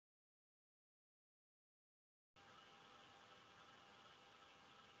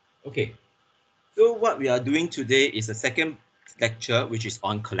Okay, so what we are doing today is a second lecture, which is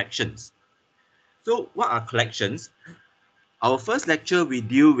on collections. So what are collections? Our first lecture, we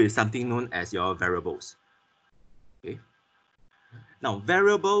deal with something known as your variables. Okay. Now,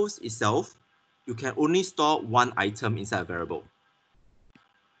 variables itself, you can only store one item inside a variable.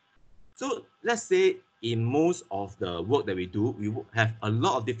 So let's say in most of the work that we do, we have a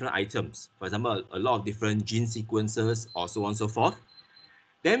lot of different items. For example, a lot of different gene sequences or so on and so forth.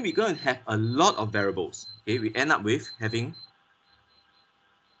 Then we're going to have a lot of variables. Okay, we end up with having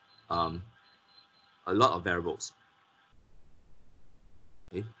um, a lot of variables.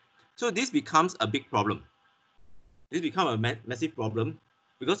 Okay, so this becomes a big problem. This becomes a massive problem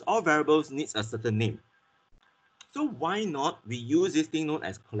because all variables needs a certain name. So why not we use this thing known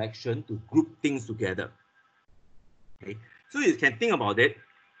as collection to group things together? Okay, so you can think about it.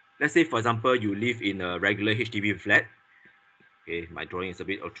 Let's say, for example, you live in a regular HDB flat. Okay, my drawing is a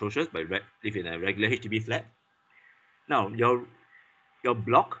bit atrocious, but live in a regular HDB flat. Now, your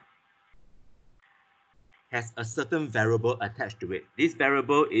block has a certain variable attached to it. This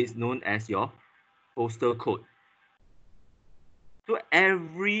variable is known as your postal code. So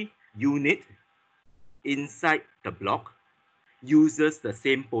every unit inside the block uses the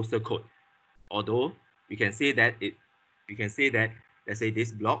same postal code. Although we can say that let's say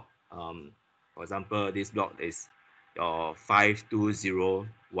this block, for example, this block is your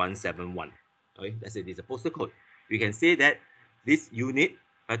 520171. Okay, let's say this is a postal code. We can say that this unit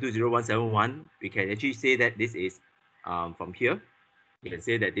 520171, we can actually say that this is from here. You can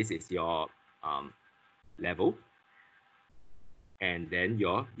say that this is your level and then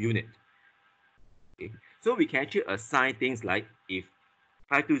your unit. Okay, so we can actually assign things like if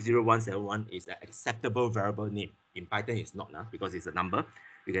 520171 is an acceptable variable name. In Python, it's not now because it's a number.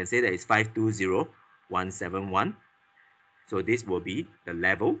 We can say that it's 520171. So this will be the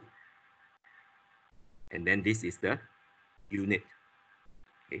level. And then this is the unit.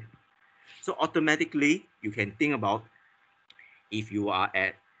 Okay. So automatically, you can think about if you are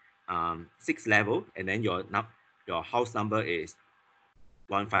at 6th level and then your house number is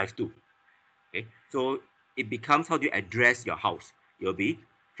 152. Okay. So it becomes how do you address your house? You'll be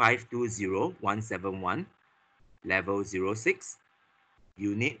 520171 level 06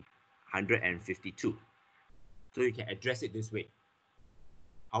 unit 152. So you can address it this way.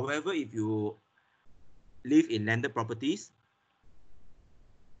 However, if you live in landed properties,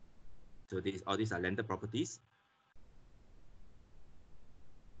 so all these are landed properties.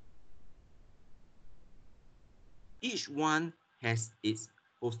 Each one has its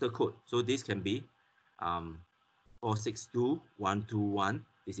postal code. So this can be 462121.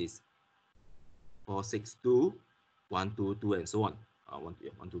 This is 462122 and so on.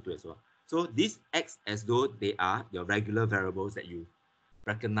 122 and so on. So this acts as though they are your regular variables that you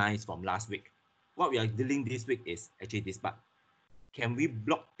recognize from last week. What we are dealing this week is actually this part. Can we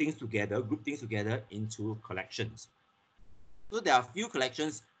block things together, group things together into collections? So there are a few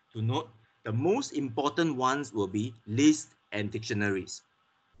collections to note. The most important ones will be lists and dictionaries.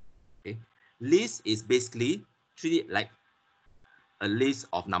 Okay, list is basically treat it like a list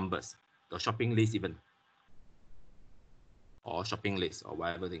of numbers, the shopping list even, or shopping list or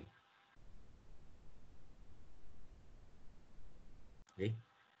whatever thing. Okay,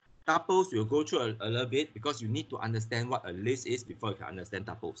 tuples we'll go through a little bit because you need to understand what a list is before you can understand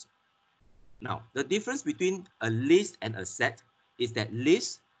tuples. Now, the difference between a list and a set is that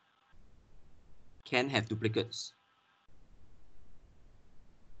lists can have duplicates.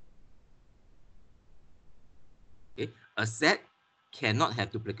 Okay, a set cannot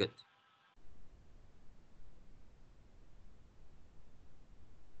have duplicates.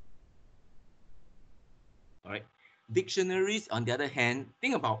 All right. Dictionaries, on the other hand,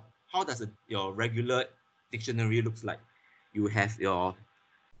 think about how does your regular dictionary looks like. You have your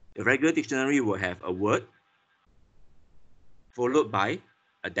regular dictionary will have a word followed by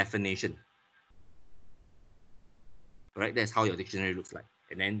a definition. Right, that's how your dictionary looks like.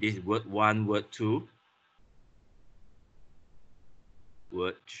 And then this word one, word two,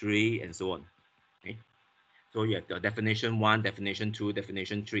 word three, and so on. Okay. So you have the definition one, definition two,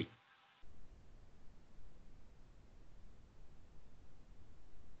 definition three.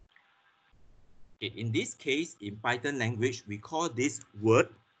 Okay, in this case, in Python language, we call this word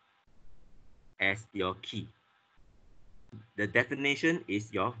as your key. The definition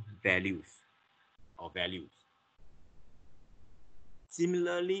is your values or values.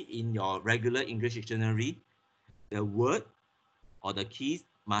 Similarly, in your regular English dictionary, the word or the keys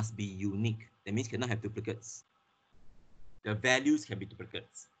must be unique. That means cannot have duplicates. The values can be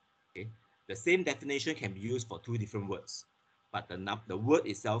duplicates. Okay, the same definition can be used for two different words. but the word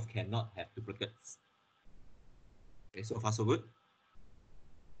itself cannot have duplicates. Okay, so far so good.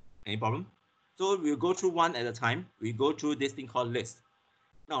 Any problem? So we'll go through one at a time. We go through this thing called list.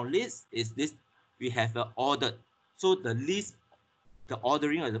 Now list is this, we have the ordered. So the list, the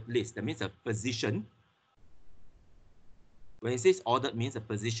ordering of the list, that means a position. When it says ordered, means a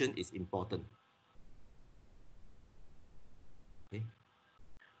position is important. Okay.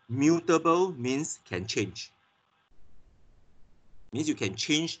 Mutable means can change. Means you can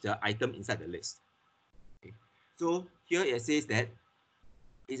change the item inside the list. Okay. So here it says that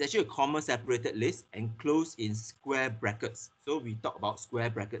it's actually a comma separated list enclosed in square brackets. So we talk about square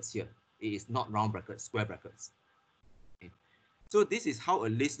brackets here. It is not round brackets, square brackets. Okay. So this is how a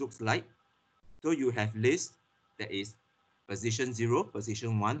list looks like. So you have list that is position 0,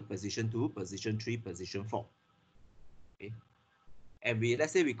 position 1, position 2, position 3, position 4. Okay. And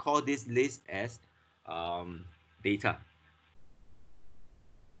let's say we call this list as data.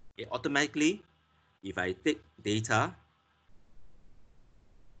 Okay. Automatically, if I take data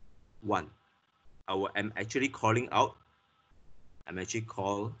 1, I'm actually calling out,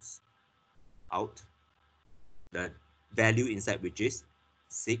 calls out the value inside, which is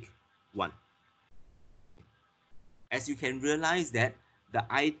sig1. As you can realize that the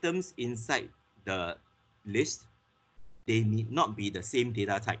items inside the list, they need not be the same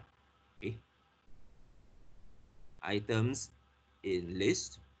data type. Okay. Items in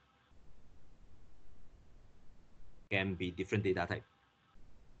list can be different data type.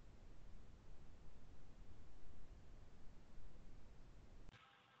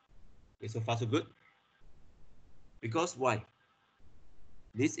 Okay, so far so good. Because why?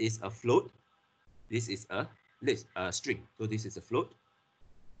 This is a float. This is a list, a string. So this is a float.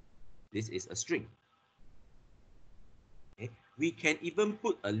 This is a string. Okay. We can even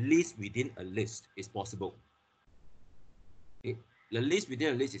put a list within a list. It's possible. Okay. The list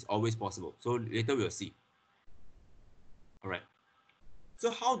within a list is always possible. So later we'll see. All right. So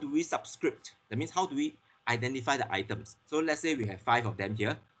how do we subscript? That means how do we identify the items? So let's say we have 5 of them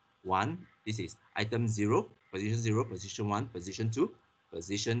here. 1, this is item 0, position 1, position 2,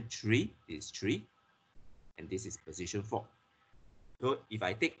 position 3 is 3, and this is position 4. So if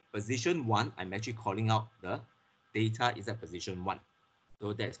I take position 1, I'm actually calling out the data is at position 1.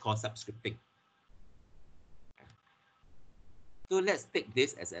 So that's called subscripting. So let's take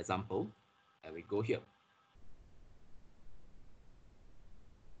this as an example, and we go here.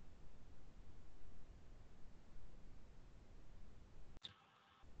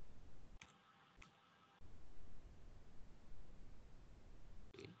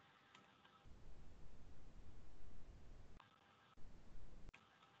 Okay.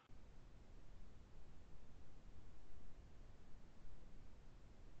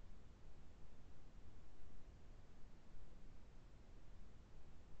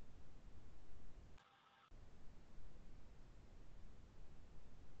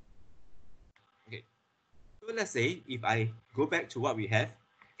 Okay. So let's say if I go back to what we have,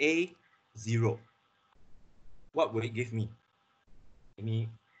 A0, what will it give me? Give me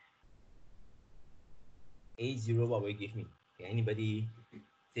A0, what will it give me? Can anybody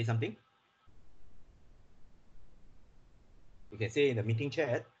say something? You can say in the meeting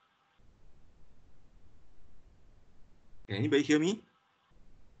chat. Can anybody hear me?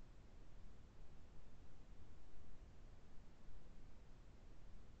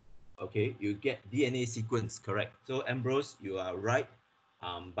 Okay, you get DNA sequence, correct. So Ambrose, you are right,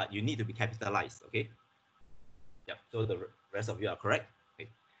 but you need to be capitalized, okay? Yep, so the rest of you are correct. Okay.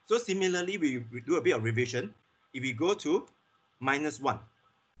 So similarly, we do a bit of revision. If we go to -1,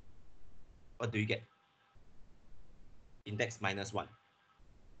 what do you get? Index -1.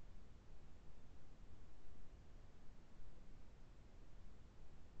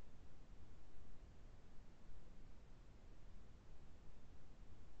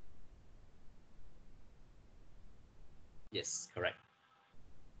 Yes, correct.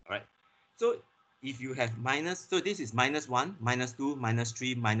 All right. So if you have minus, so this is -1, -2,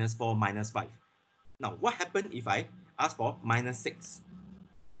 -3, -4, -5. Now, what happened if I ask for -6?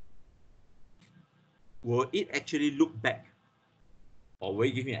 Will it actually look back, or will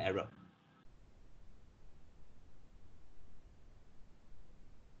it give me an error?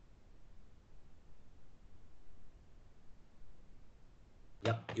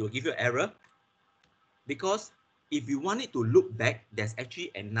 Yep, it will give you an error, because if you want it to look back, there's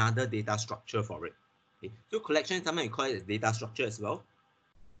actually another data structure for it. Okay. So collection, sometimes you call it as data structure as well.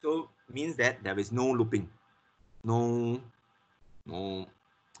 So means that there is no looping, no, no,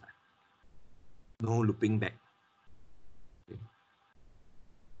 no looping back. Okay.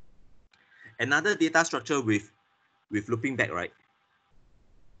 Another data structure with with looping back, right,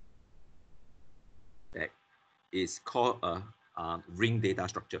 that is called a ring data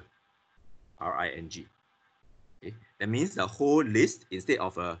structure, RING. Okay? That means the whole list, instead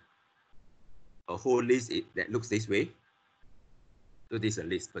of a whole list that looks this way, so this is a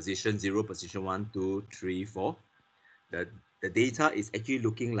list, position 0, position 1, 2, 3, 4. The data is actually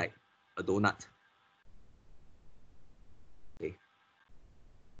looking like a donut. Okay.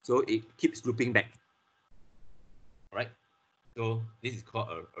 So it keeps looping back. All right. So this is called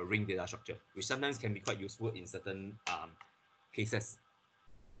a ring data structure, which sometimes can be quite useful in certain cases.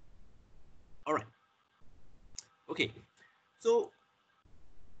 All right. Okay. So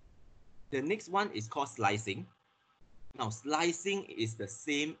the next one is called slicing. Now, slicing is the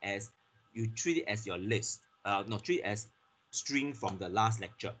same as you treat it as your list. No, treat it as string from the last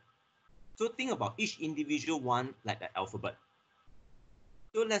lecture. So think about each individual one like the alphabet.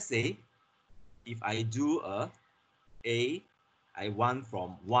 So let's say if I do I want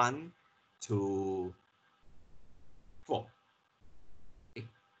from 1 to 4. Okay.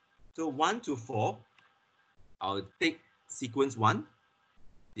 So 1 to 4, I'll take sequence 1,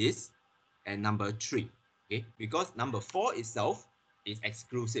 this, and number 3. Okay, because number 4 itself is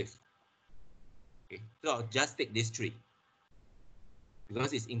exclusive. Okay, so I'll just take this 3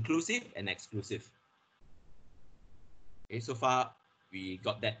 because it's inclusive and exclusive. Okay, so far we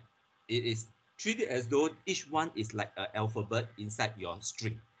got that. It is treated as though each one is like an alphabet inside your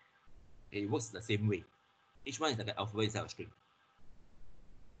string. It works the same way. Each one is like an alphabet inside a string.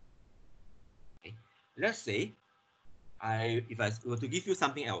 Okay. Let's say if I were to give you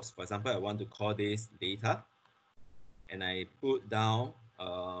something else, for example, I want to call this data, and I put down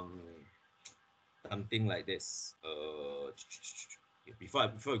something like this. Before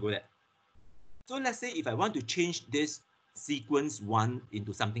I go there, so let's say if I want to change this sequence 1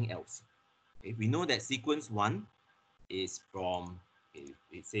 into something else, okay, we know that sequence 1 is from, okay,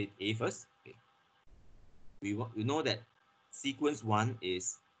 it said A first. Okay. We know that sequence 1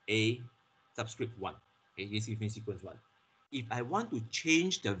 is A subscript 1. Okay, this gives me sequence 1. If I want to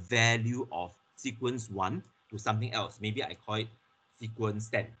change the value of sequence 1 to something else, maybe I call it sequence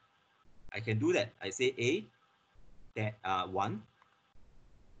 10. I can do that. I say A that 1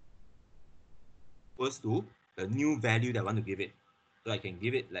 equals to the new value that I want to give it. So I can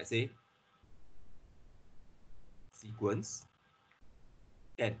give it, let's say, sequence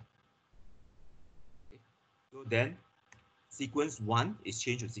 10. Okay. So then sequence 1 is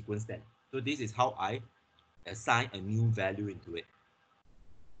changed to sequence 10. So this is how I assign a new value into it.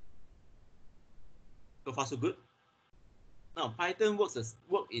 So far, so good. Now, Python work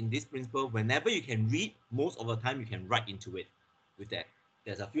in this principle. Whenever you can read, most of the time you can write into it with that.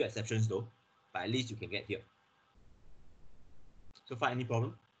 There's a few exceptions though, but at least you can get here. So far, any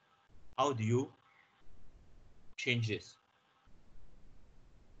problem? How do you change this?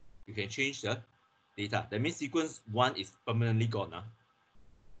 You can change the data. That means sequence 1 is permanently gone.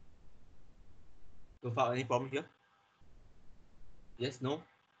 So far, any problem here? Yes, no?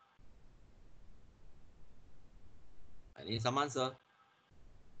 I need some answer.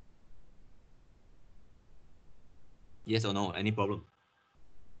 Yes or no? Any problem?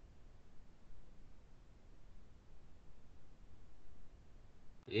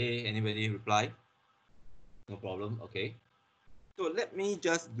 Hey, anybody reply? No problem. Okay. So let me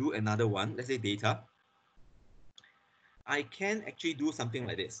just do another one. Let's say data. I can actually do something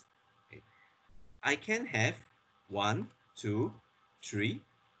like this. Okay. I can have 1, 2, 3,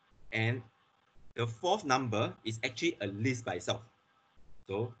 and the fourth number is actually a list by itself.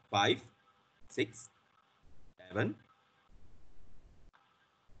 So 5, 6, 7,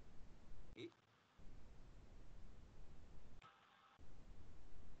 8,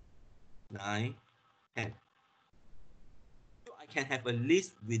 9, 10. So I can have a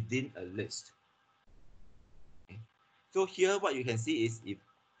list within a list. Okay. So here what you can see is if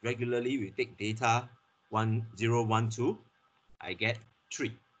regularly we take data 1, 0, 1, 2, I get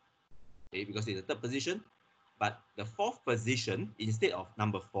 3. Okay, because it's the third position. But the fourth position, instead of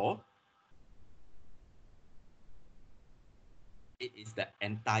number 4, it is the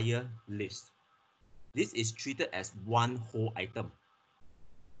entire list. This is treated as one whole item.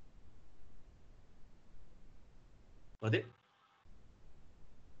 Got it?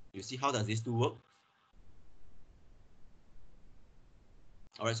 You see how does this two work?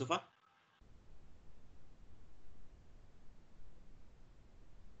 All right, so far?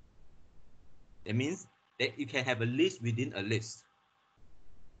 That means that you can have a list within a list.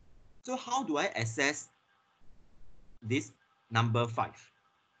 So how do I access this number 5?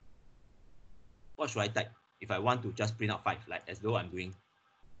 What should I type if I want to just print out 5, like as though I'm doing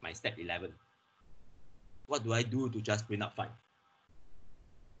my step 11? What do I do to just print out 5?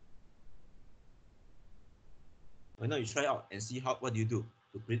 Why not you try out and see what do you do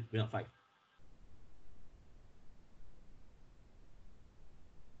to print out 5?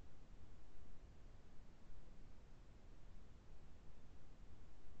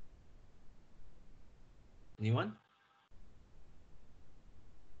 Anyone?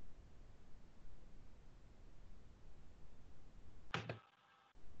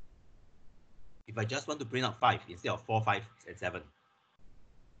 If I just want to print out 5 instead of 4, 5, and 7,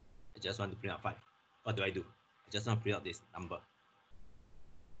 I just want to print out 5. What do I do? I just want to print out this number.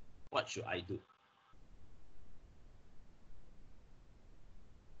 What should I do?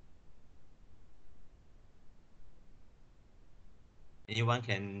 Anyone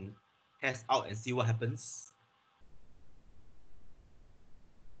can test out and see what happens.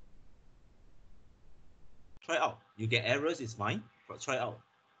 Try out. You get errors, it's fine, but try out.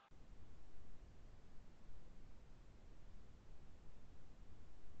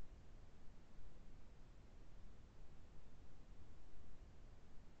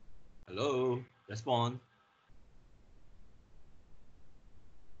 Hello, respond.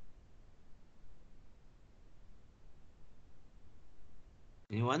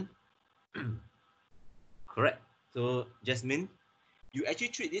 Anyone? Correct. So, Jasmine, you actually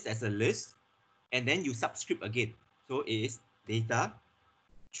treat this as a list and then you subscript again. So, it is data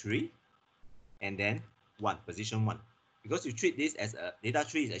 3 and then 1, position 1. Because you treat this as a data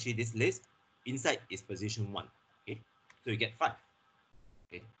 3 is actually this list, inside is position 1. Okay, so you get 5.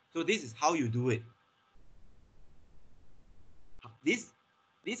 Okay, so this is how you do it. This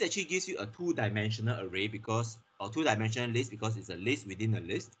this actually gives you a two-dimensional array because or two-dimensional list because it's a list within a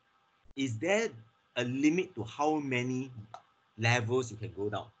list. Is there a limit to how many levels you can go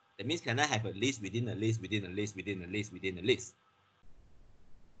down? That means can I have a list within a list within a list within a list within a list?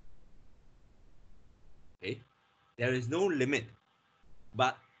 Okay, there is no limit,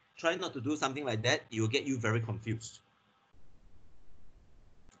 but try not to do something like that. It will get you very confused.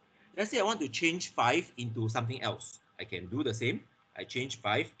 Let's say I want to change 5 into something else. I can do the same. I change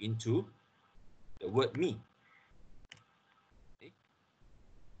 5 into the word me. Okay.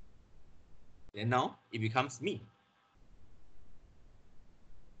 Then now it becomes me.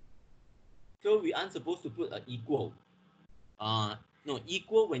 So we aren't supposed to put an equal. No,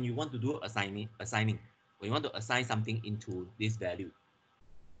 equal when you want to do assigning. When you want to assign something into this value.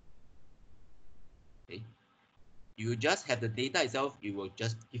 Okay. You just have the data itself, it will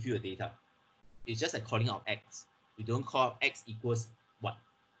just give you a data. It's just like calling out x. You don't call x equals what.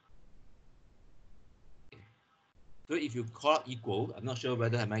 Okay. So if you call equal, I'm not sure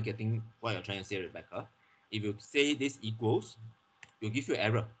whether am I getting what you're trying to say, Rebecca. If you say this equals, it will give you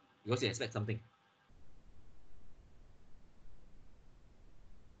error because you expect something.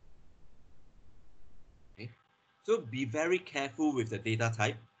 Okay. So be very careful with the data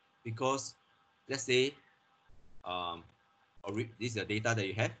type because let's say this is the data that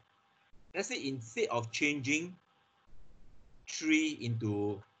you have. Let's say instead of changing 3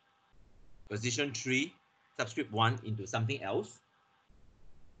 into position 3, subscript 1 into something else,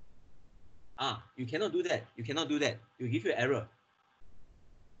 you cannot do that. You cannot do that. It will give you error.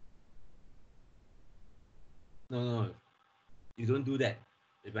 No, no, no. You don't do that.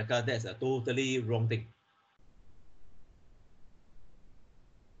 Rebecca, that's a totally wrong thing.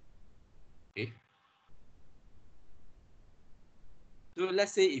 Okay. So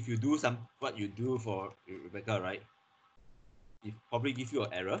let's say if you do what you do for Rebecca, right? It probably give you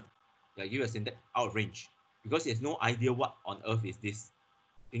an error. Yeah, give you a syntax out of range because he has no idea what on earth is this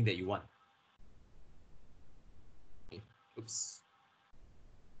thing that you want. Okay. Oops.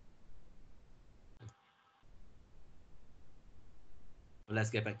 Let's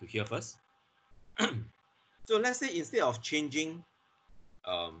get back to here first. So let's say instead of changing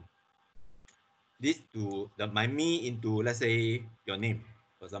um, this to my me into let's say your name.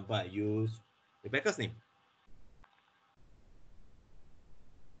 For example, I use Rebecca's name.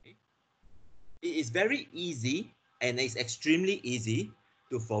 Okay. It is very easy and it's extremely easy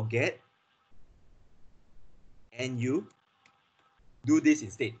to forget and you do this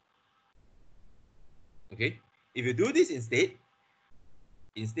instead. Okay. If you do this instead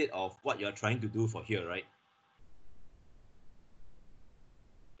of what you're trying to do for here, right?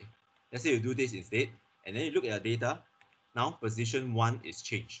 Okay. Let's say you do this instead, and then you look at the data. Now position 1 is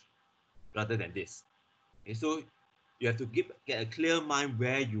changed rather than this. Okay, so you have to get a clear mind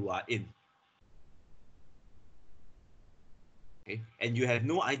where you are in. Okay, and you have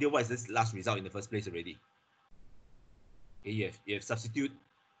no idea what is this last result in the first place already. Okay, you have substitute,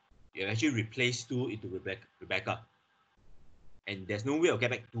 you have actually replaced 2 into Rebecca, and there's no way of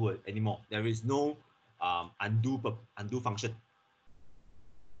get back 2 anymore. There is no undo function.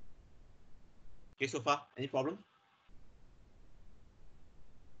 Okay, so far, any problem?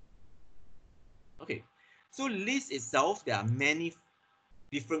 Okay, so list itself, there are many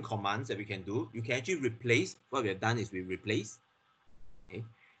different commands that we can do. You can actually replace, what we have done is we replace. Okay,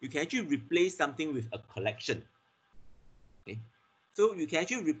 you can actually replace something with a collection. Okay, so you can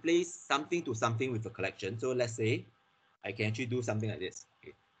actually replace something to something with a collection. So let's say I can actually do something like this.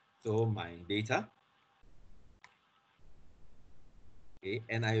 Okay, so my data, okay,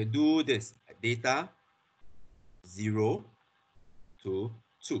 and I do this data 0 to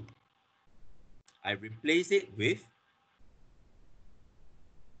 2. I replace it with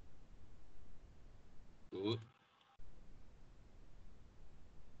good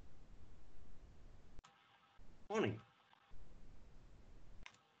morning.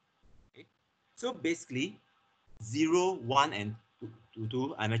 Okay, so basically 0, 1, and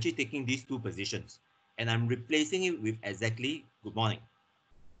 2, I'm actually taking these two positions and I'm replacing it with exactly good morning.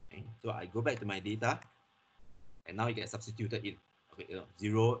 Okay, so I go back to my data and now it gets substituted in. Okay,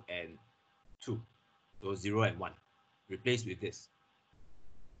 0 and 2. So 0 and 1. Replace with this.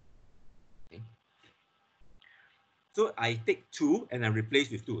 Okay. So I take 2 and I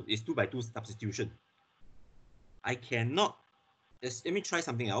replace with 2. It's 2 by 2 substitution. I cannot, let me try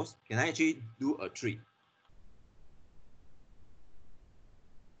something else. Can I actually do a 3?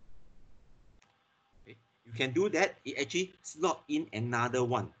 Okay. You can do that. It actually slot in another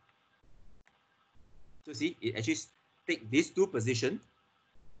one. So see, it actually take these two position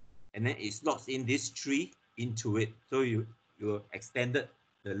and then it slots in this 3 into it. So you extended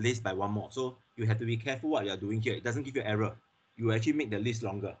the list by one more. So you have to be careful what you're doing here. It doesn't give you error. You actually make the list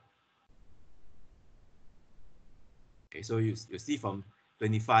longer. Okay, so you see from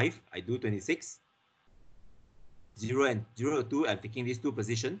 25, I do 26. 0 and 0 to 2, I'm taking these two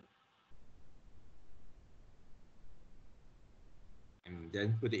position and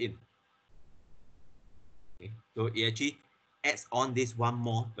then put it in. Okay, so it actually adds on this one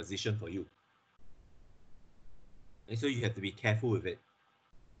more position for you. And so you have to be careful with it.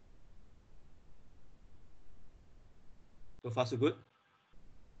 So far, so good.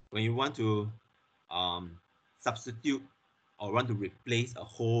 When you want to um, substitute or want to replace a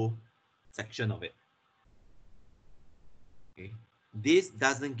whole section of it, okay, this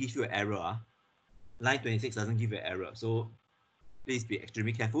doesn't give you an error. Line 26 doesn't give you an error. So please be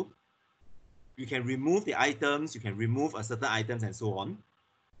extremely careful. You can remove the items, you can remove a certain items and so on,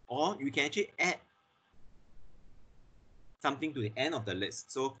 or you can actually add something to the end of the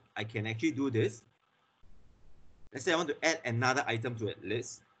list. So I can actually do this. Let's say I want to add another item to a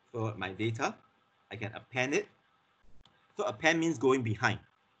list. So my data, I can append it. So append means going behind.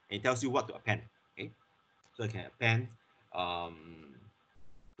 And it tells you what to append. Okay. So I can append um,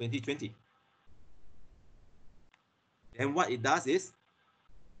 2020. Then what it does is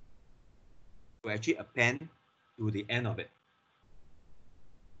to actually append to the end of it.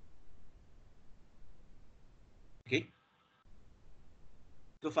 Okay.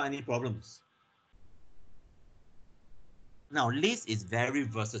 So far, any problems? Now, list is very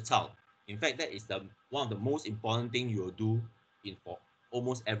versatile. In fact, that is the one of the most important thing you will do in for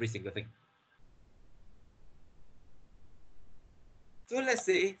almost every single thing. So let's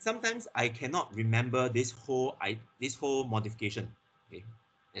say sometimes I cannot remember this whole modification. Okay,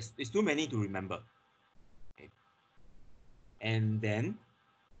 it's too many to remember. Okay, and then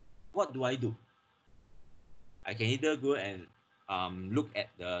what do I do? I can either go and look at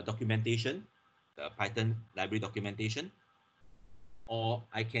the documentation, the Python library documentation, or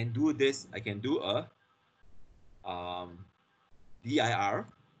I can do this. I can do a dir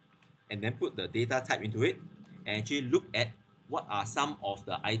and then put the data type into it and actually look at what are some of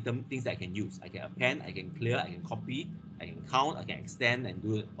the item things that I can use. I can append, I can clear, I can copy, I can count, I can extend and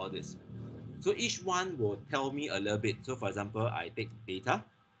do all this. So each one will tell me a little bit. So for example, I take data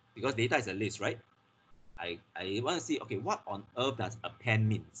because data is a list, right? I want to see, okay, what on earth does append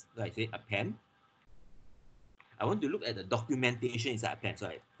means? So I say append. I want to look at the documentation inside append. So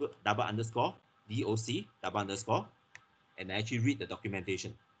I put double underscore, DOC, double underscore, and I actually read the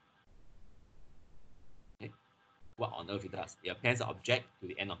documentation. Okay. What on earth it does. It appends the object to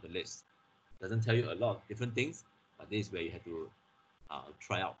the end of the list. Doesn't tell you a lot of different things, but this is where you have to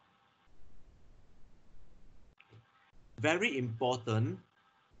try out. Very important.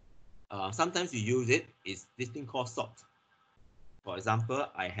 Sometimes you use it is this thing called sort. For example,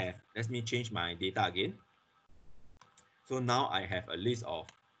 let me change my data again. So now I have a list of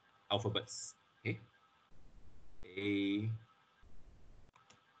alphabets. Okay. A,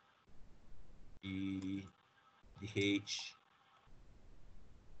 B, D, H,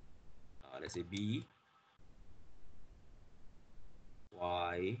 let's say B,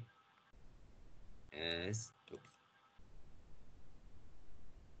 Y S oops,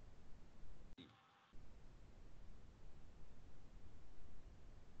 D.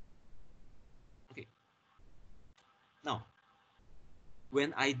 Okay. Now,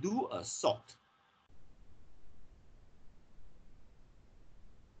 when I do a sort,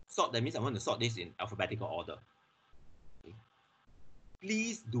 that means I want to sort this in alphabetical order. Okay.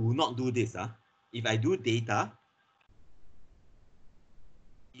 Please do not do this. If I do data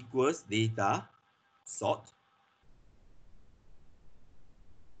equals data sort,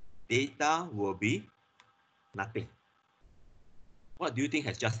 data will be nothing. What do you think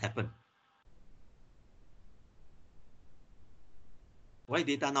has just happened? Why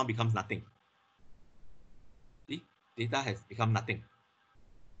data now becomes nothing? See, data has become nothing.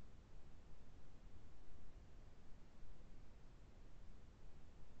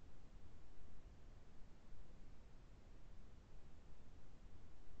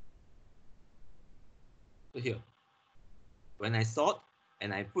 So here, when I sort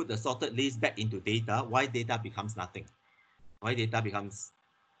and I put the sorted list back into data, why data becomes nothing? Why data becomes,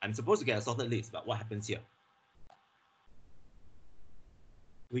 I'm supposed to get a sorted list, but what happens here?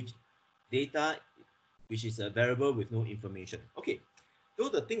 Which data, which is a variable with no information. Okay, so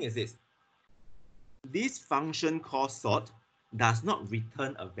the thing is this function called sort does not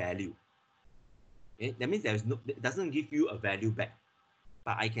return a value. Okay? That means it doesn't give you a value back.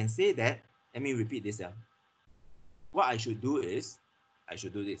 But I can say that, let me repeat this. What I should do is, I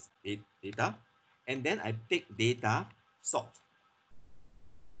should do this, data, and then I take data sort.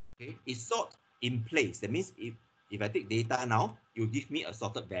 Okay, it's sort in place. That means if I take data now, it will give me a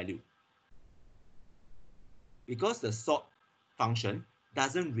sorted value. Because the sort function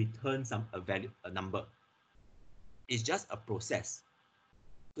doesn't return a number. It's just a process.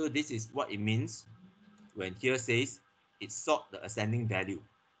 So this is what it means when here says it sort the ascending value.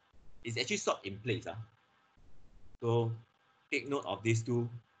 It's actually sort in place. So take note of these two.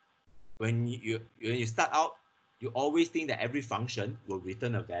 When you start out, you always think that every function will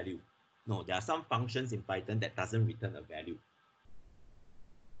return a value. No, there are some functions in Python that doesn't return a value.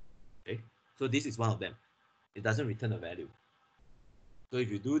 Okay, so this is one of them. It doesn't return a value. So if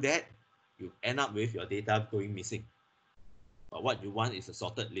you do that, you end up with your data going missing. But what you want is a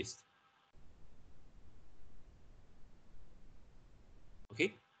sorted list.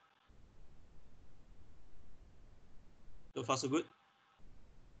 Okay, so far so good.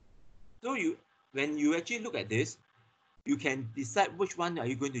 So when you actually look at this, you can decide which one are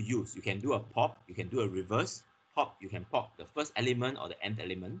you going to use. You can do a pop, you can do a reverse pop. You can pop the first element or the nth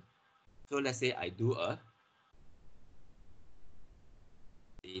element. So let's say I do a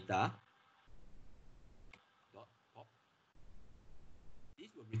data dot pop. This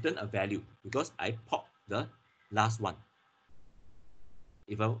will return a value because I pop the last one.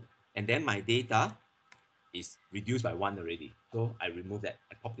 If I, and then my data is reduced by one already. So I remove that.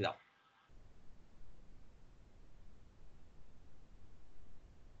 I pop it out.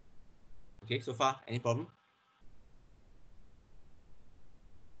 Okay, so far, any problem?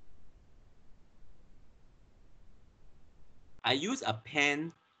 I use a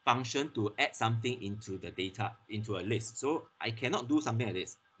pen function to add something into the data, into a list. So I cannot do something like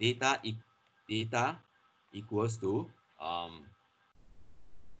this. Data equals to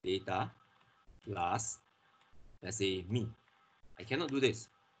data plus, let's say, me. I cannot do this.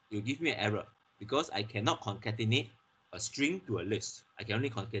 It will give me an error because I cannot concatenate a string to a list. I can only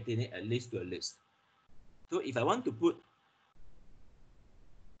concatenate a list to a list. So if I want to put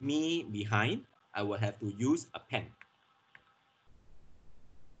me behind, I will have to use a pen.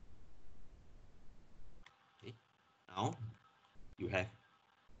 Okay. Now you have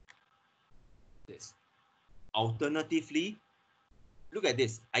this. Alternatively, look at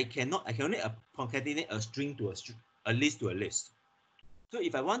this. I can only concatenate a string to a list to a list. So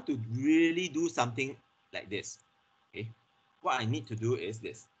if I want to really do something like this, okay, what I need to do is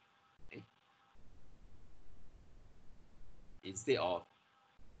this. Okay? Instead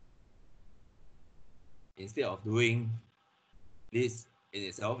of doing this in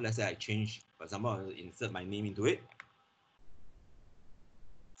itself, let's say I change, for example, I'll insert my name into it.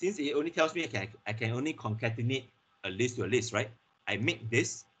 Since it only tells me I can only concatenate a list to a list, right? I make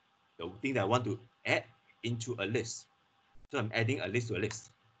this, the thing that I want to add, into a list. So I'm adding a list to a list.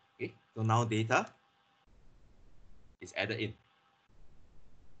 Okay, so now data is added in.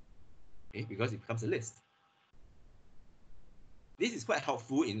 Okay, because it becomes a list. This is quite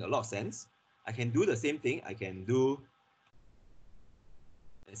helpful in a lot of sense. I can do the same thing. I can do,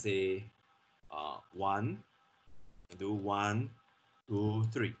 let's say, one, do 1, 2,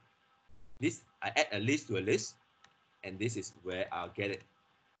 3. This I add a list to a list. and this is where I'll get it.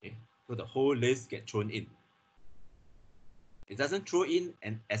 Okay? So the whole list get thrown in. It doesn't throw in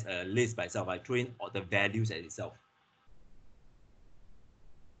and as a list by itself. I throw in all the values as itself.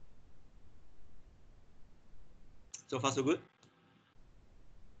 So far, so good.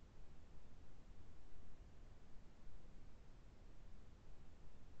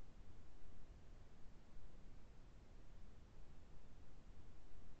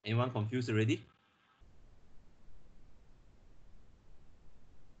 Anyone confused already?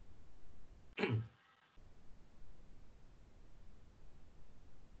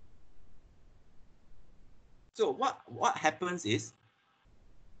 So what happens is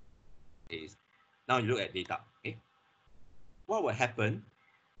now you look at data. Okay, what will happen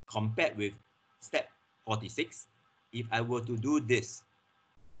compared with step 46 if I were to do this?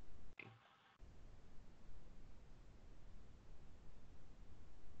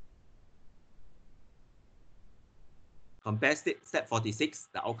 Compare step 46,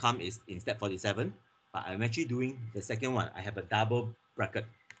 the outcome is in step 47, but I'm actually doing the second one. I have a double bracket.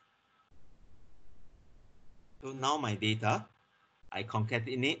 So now my data, I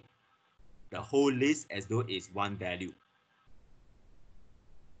concatenate the whole list as though it's one value.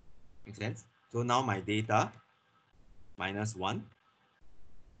 Make sense? So now my data minus one,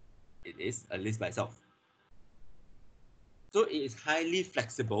 it is a list by itself. So it is highly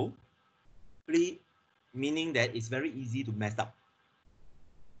flexible, meaning that it's very easy to mess up.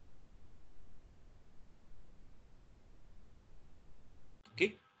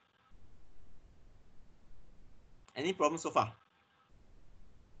 Okay? Any problem so far?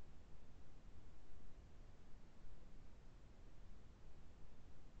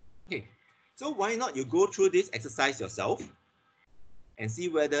 Okay. So why not you go through this exercise yourself and see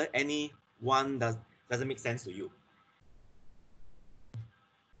whether any one doesn't make sense to you.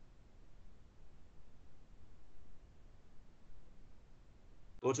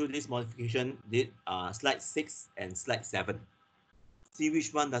 Go through this modification, did slide 6 and slide 7. See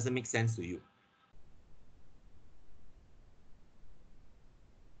which one doesn't make sense to you.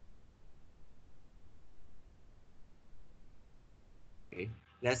 Okay,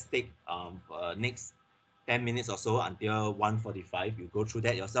 let's take next 10 minutes or so until 1:45. You go through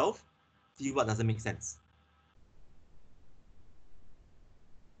that yourself, see what doesn't make sense.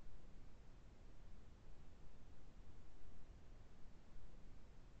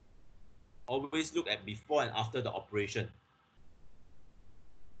 Always look at before and after the operation.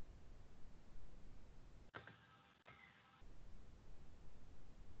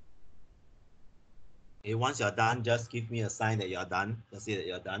 Okay, once you're done, just give me a sign that you're done. Just say that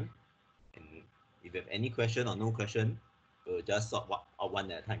you're done. And if you have any question or no question, we'll just sort out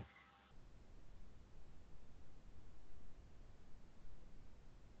one at a time.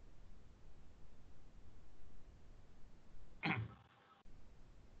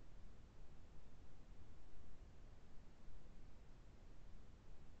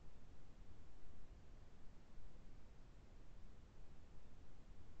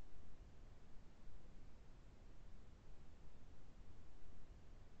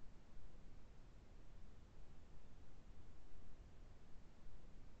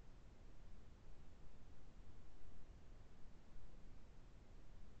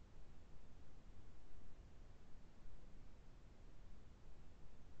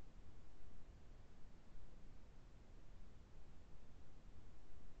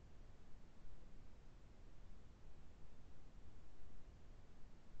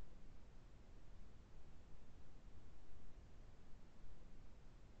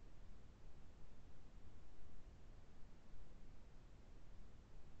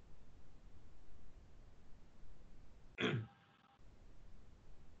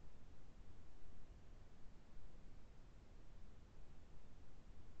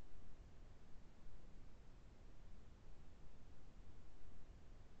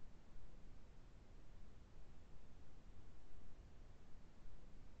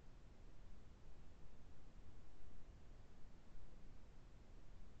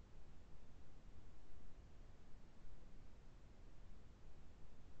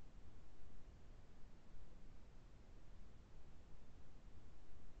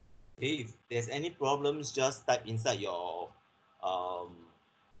 Okay, if there's any problems, just type inside your um,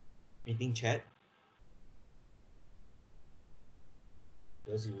 meeting chat.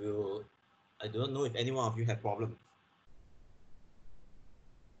 Because you will, I don't know if any one of you have problems.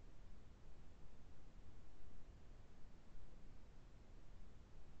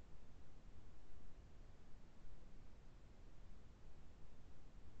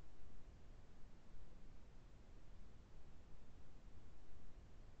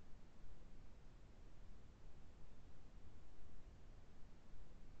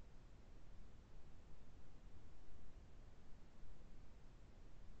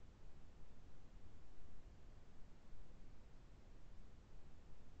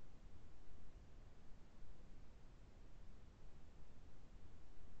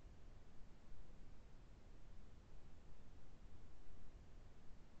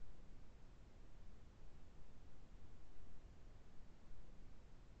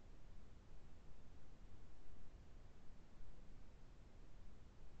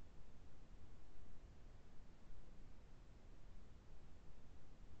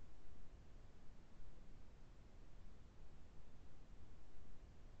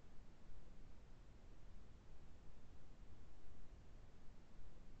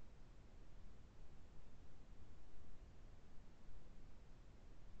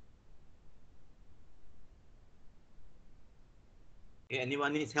 Okay,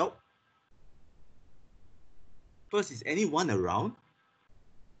 anyone needs help? First, is anyone around?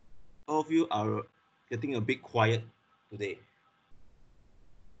 All of you are getting a bit quiet today.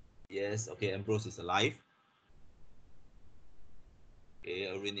 Yes, okay, Ambrose is alive. Okay,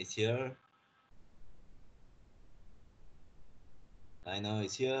 Orin is here. Lionel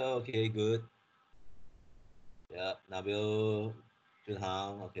is here. Okay, good. Yeah, Nabil,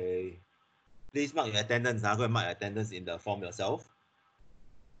 Junhang, okay. Please mark your attendance. Go and mark your attendance in the form yourself.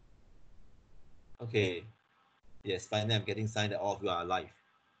 Okay. Yes, finally I'm getting signed that all of you are alive.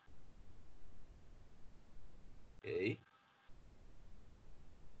 Okay.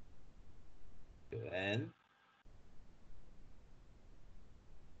 And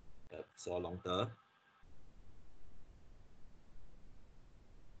yep, so long term.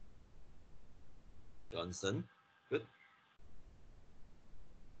 Johnson. Good.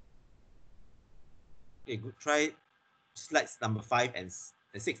 Okay, good. Try slides number 5 and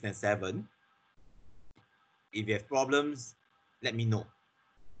 6 and 7. If you have problems, let me know.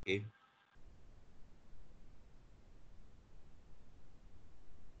 Okay.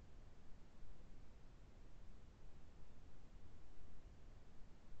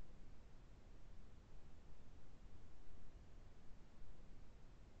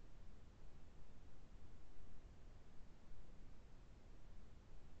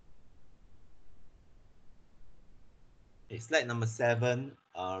 Okay, slide number 7,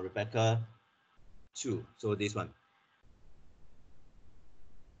 Rebecca 2. So this one.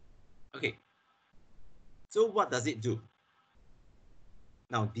 Okay. So what does it do?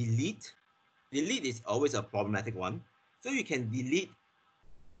 Now delete. Delete is always a problematic one. So you can delete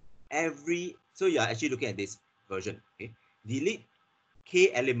so you are actually looking at this version. Okay. Delete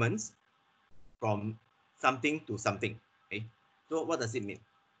k elements from something to something. Okay. So what does it mean?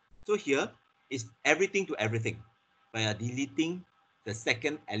 So here is everything to everything. By deleting the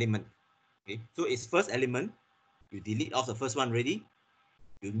second element. Okay. So it's first element. You delete off the first one already.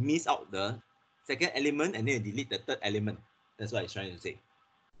 You miss out the second element and then you delete the third element. That's what it's trying to say.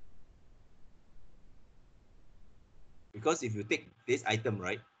 Because if you take this item,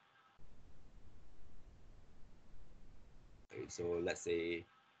 right? Okay, so let's say,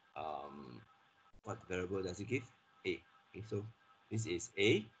 what variable does it give? A. Okay, so this is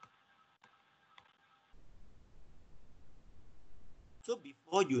A. So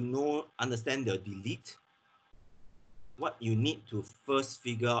before you understand the delete, what you need to first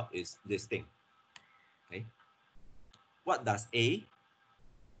figure out is this thing. Okay. What does A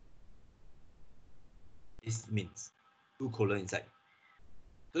this means? 2 colon inside.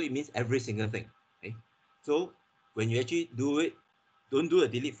 So it means every single thing. Okay. So when you actually do it, don't do a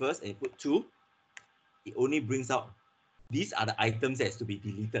delete first and put 2. It only brings out these are the items that has to be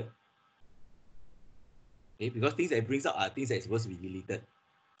deleted. Okay, because things that it brings out are things that is supposed to be deleted.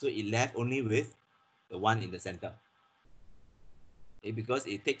 So it left only with the one in the center. Okay, because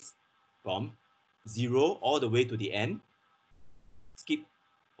it takes from 0 all the way to the end, skip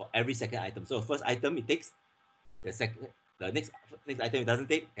for every second item. So the first item it takes, the next item it doesn't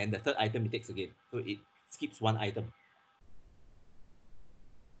take, and the third item it takes again. So it skips one item.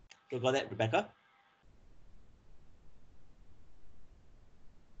 So got that, Rebecca?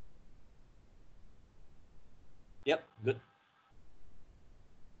 Yep, good.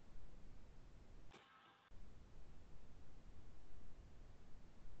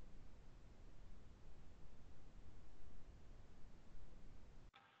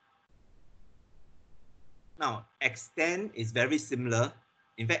 Now, extend is very similar.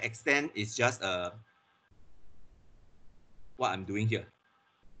 In fact, extend is just what I'm doing here.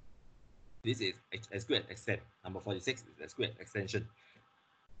 This is SQL extend. Number 46 is SQL extension.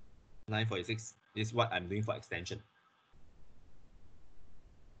 946 is what I'm doing for extension.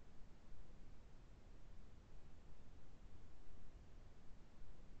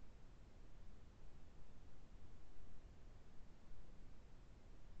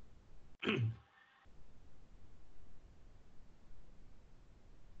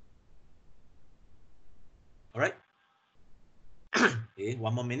 All right. Okay,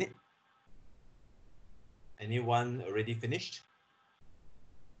 one more minute. Anyone already finished?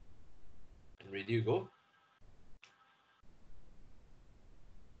 And ready to go?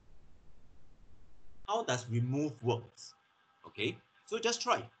 How does remove works? Okay, so just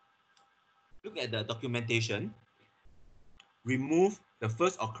try. Look at the documentation. Remove the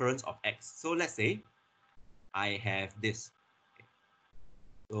first occurrence of X. So let's say I have this.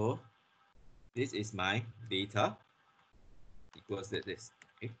 So this is my data equals this.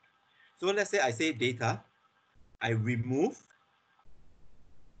 Okay. So let's say I say data. I remove.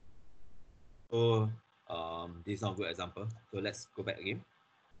 So This is not a good example. So let's go back again.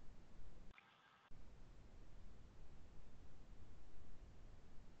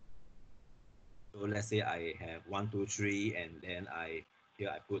 So let's say I have 1, 2, 3, and then here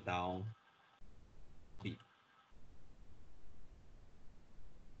I put down B.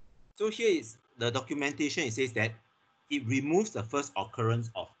 So here is the documentation. It says that it removes the first occurrence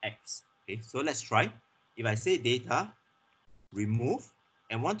of X. Okay, so let's try. If I say data, remove,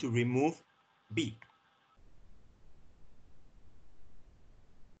 and want to remove B.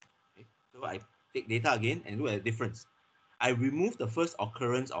 Okay, so I take data again and look at the difference. I remove the first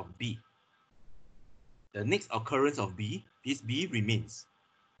occurrence of B. The next occurrence of B, this B remains.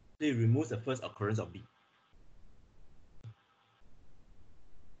 So it removes the first occurrence of B.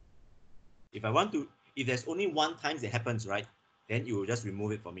 If I want to, if there's only one time that happens, right, then it will just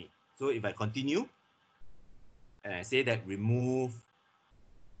remove it for me. So if I continue and I say that remove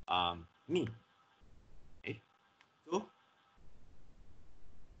me, okay, so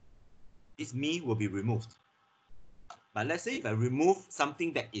this me will be removed. But let's say if I remove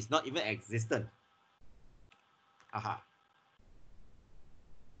something that is not even existent, aha,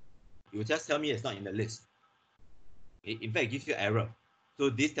 you just tell me it's not in the list. Okay? In fact, it gives you error. So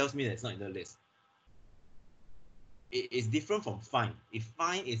this tells me that it's not in the list. It is different from find. If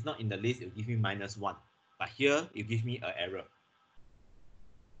find is not in the list, it will give me -1. But here, it gives me an error.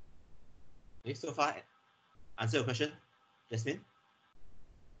 Okay, so far, answer your question, Jasmine?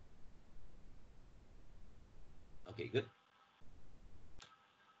 Okay, good.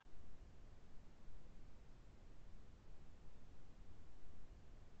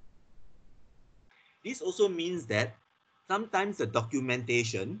 This also means that sometimes the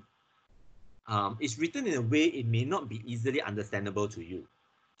documentation is written in a way it may not be easily understandable to you.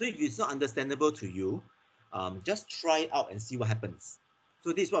 So if it's not understandable to you, just try it out and see what happens.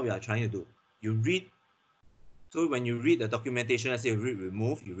 So this is what we are trying to do. You read, so when you read the documentation, let's say you read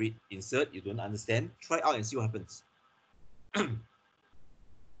remove, you read insert, you don't understand, try out and see what happens.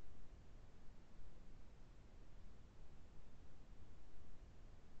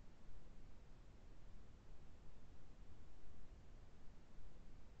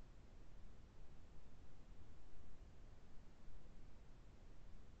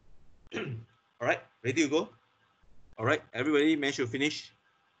 All right, ready to go? All right, everybody managed to finish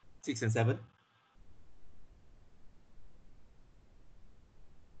 6 and 7.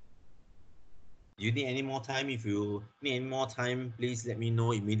 You need any more time? If you need any more time, please let me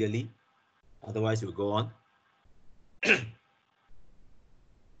know immediately. Otherwise, we'll go on.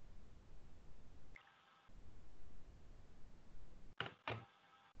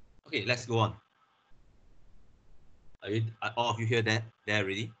 Okay, let's go on. Are all of you hear that? There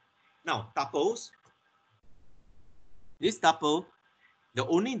already. Now, tuples. This tuple, the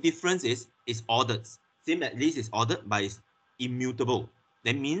only difference is ordered. Same as list is ordered, but it's immutable.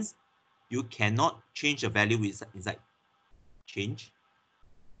 That means you cannot change the value inside. Change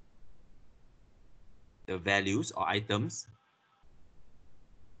the values or items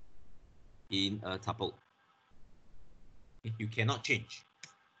in a tuple. You cannot change.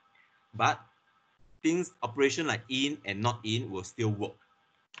 But things operation like in and not in will still work.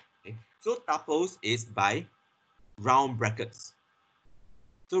 Okay? So tuples is by round brackets.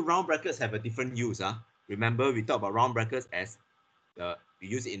 So round brackets have a different use. Remember, we talked about round brackets as we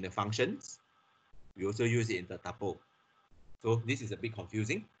use it in the functions. We also use it in the tuple. So this is a bit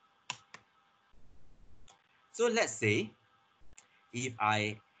confusing. So let's say if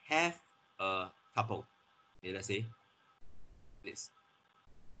I have a tuple, okay, let's say this.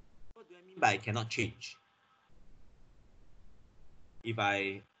 What do I mean by cannot change? If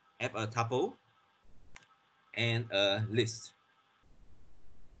I have a tuple and a list,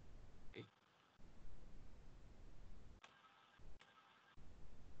 okay,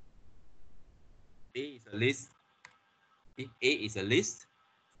 A is a list. If A is a list,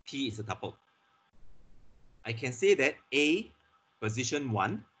 P is a tuple. I can say that A position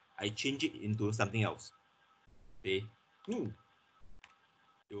 1, I change it into something else. Okay,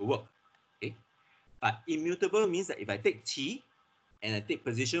 it will work. Okay, but immutable means that if I take T and I take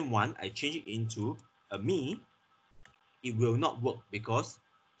position 1, I change it into a me, it will not work because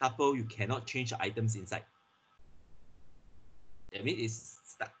tuple you cannot change the items inside. That means it's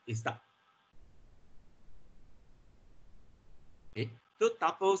stuck. It's stuck. Okay, so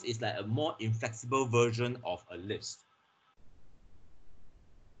tuples is like a more inflexible version of a list.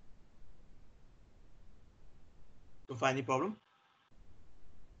 You find any problem?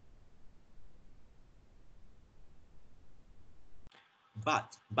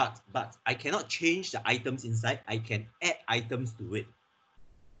 But I cannot change the items inside. I can add items to it.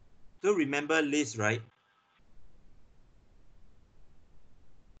 So remember list, right?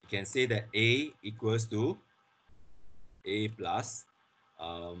 can say that A equals to A plus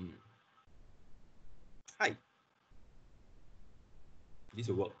um, height. This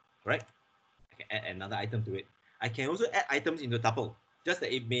will work, right? I can add another item to it. I can also add items into tuple, just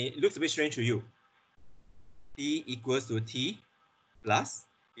that it looks a bit strange to you. T equals to T plus.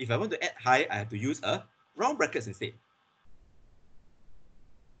 If I want to add height, I have to use a round brackets instead.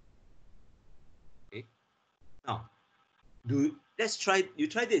 Okay. Now, let's try. You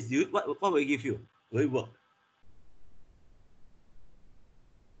try this. What will it give you? Will it work?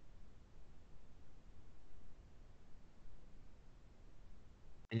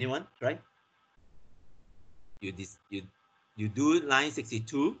 Anyone try? You do line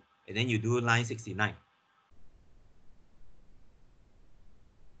 62 and then you do line 69.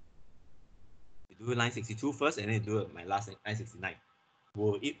 You do line 62 first and then you do my last line 69.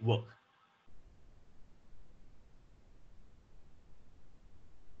 Will it work?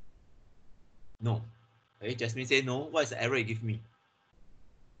 No. Okay, Jasmine say no. What is the error it give me?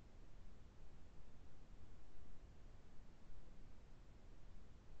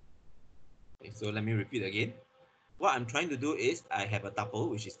 Okay, so let me repeat again. What I'm trying to do is I have a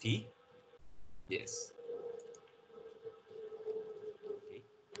tuple which is T. Yes. Okay.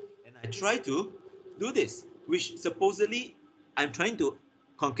 And I try to do this, which supposedly I'm trying to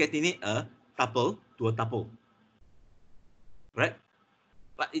concatenate a tuple to a tuple, right?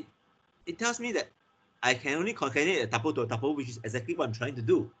 But it tells me that I can only concatenate a tuple to a tuple, which is exactly what I'm trying to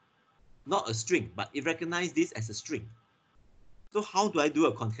do. Not a string, but it recognizes this as a string. So how do I do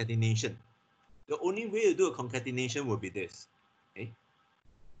a concatenation? The only way to do a concatenation will be this. Okay.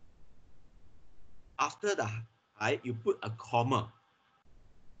 After the height, you put a comma.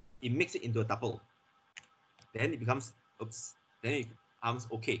 It makes it into a tuple. Then it becomes, oops, then it becomes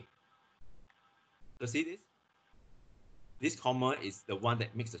okay. So see this? This comma is the one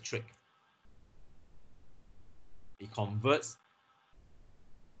that makes the trick. It converts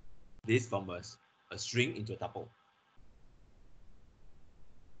this from a string into a tuple.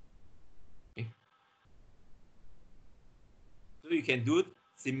 Okay. So you can do it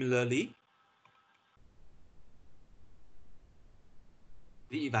similarly.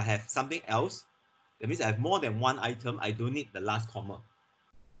 If I have something else, that means I have more than one item, I don't need the last comma.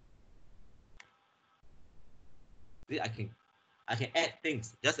 Then I can add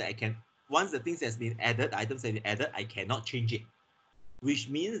things, just that I can, once the things has been added, the items have been added, I cannot change it. Which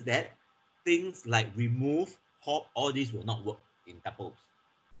means that things like remove, hop, all these will not work in tuples.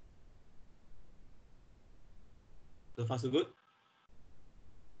 So far so good?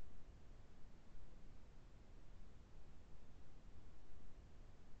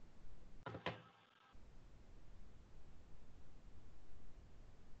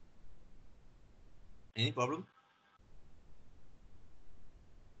 Any problem?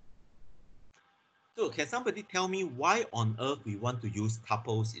 So can somebody tell me why on earth we want to use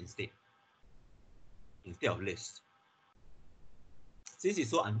tuples instead of lists? Since it's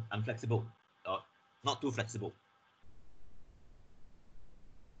so unflexible, not too flexible.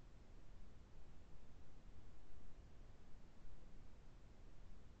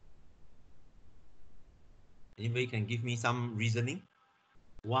 Anybody can give me some reasoning?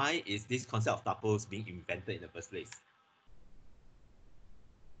 Why is this concept of tuples being invented in the first place?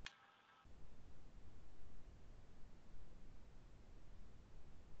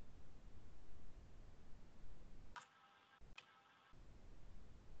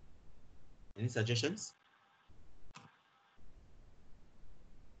 Any suggestions?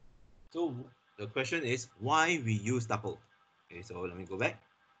 So the question is why we use tuple. Okay, so let me go back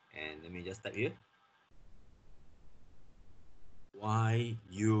and let me just type here. Why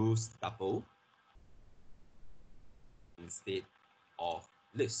use tuple instead of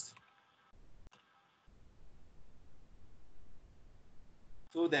list?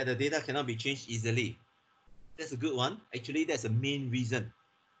 So that the data cannot be changed easily. That's a good one. Actually, that's the main reason.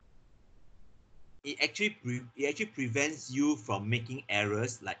 It actually prevents you from making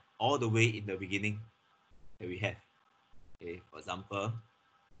errors like all the way in the beginning that we have. Okay, for example,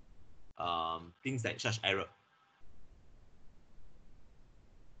 things like such error.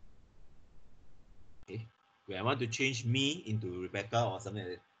 Okay, where I want to change me into Rebecca or something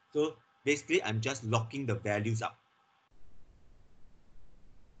like that. So basically, I'm just locking the values up.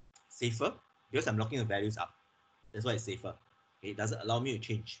 Safer because I'm locking the values up. That's why it's safer. Okay, it doesn't allow me to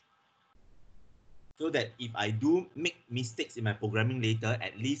change. So that if I do make mistakes in my programming later,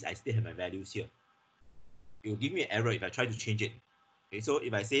 at least I still have my values here. It will give me an error if I try to change it. Okay, so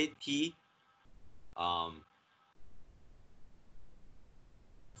if I say T um,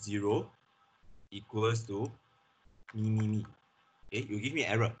 0 equals to me. Okay, you give me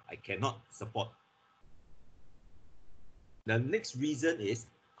error. I cannot support. The next reason is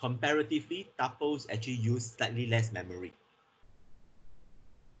comparatively, tuples actually use slightly less memory.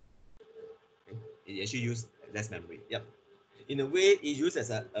 Okay? It actually use less memory. Yep. In a way, it's used as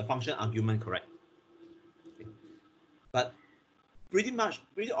a function argument, correct? Okay. But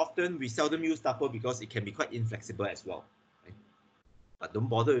pretty often, we seldom use tuple because it can be quite inflexible as well. Okay? But don't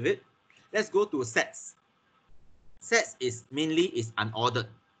bother with it. Let's go to sets. Sets is mainly unordered.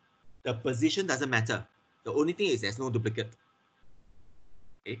 The position doesn't matter. The only thing is there's no duplicate.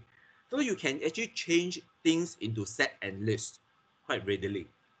 Okay, so you can actually change things into set and list quite readily.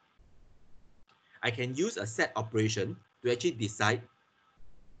 I can use a set operation to actually decide.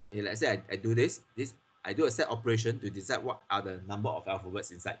 Okay, let's say I do this. I do a set operation to decide what are the number of alphabets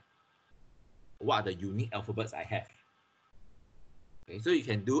inside. What are the unique alphabets I have? Okay, so you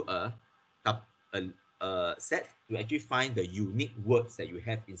can do a, a set to actually find the unique words that you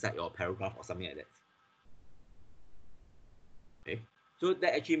have inside your paragraph or something like that. Okay, so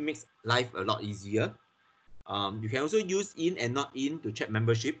that actually makes life a lot easier. You can also use in and not in to check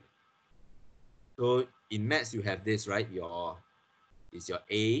membership. So in maths, you have this, right? Is your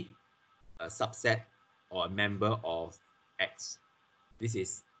a subset or a member of X? This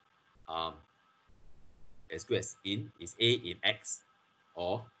is um, as good as in. Is A in X,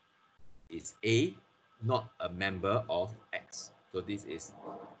 or is A not a member of X? So this is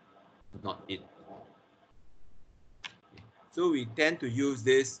not in. So we tend to use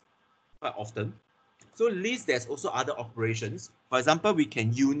this quite often. So list, there's also other operations. For example, we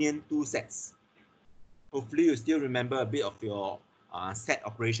can union two sets. Hopefully you still remember a bit of your set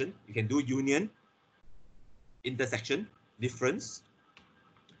operation. You can do union, intersection, difference.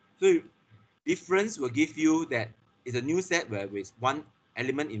 So difference will give you that it's a new set where with one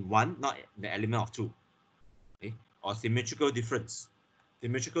element in one, not the element of two. Okay? Or symmetrical difference.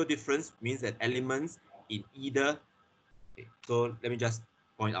 Symmetrical difference means that elements in either. Okay, so let me just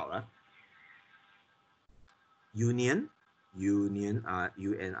point out. Union, union,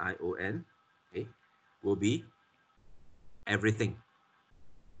 okay, will be everything.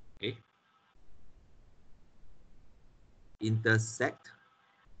 Okay. Intersect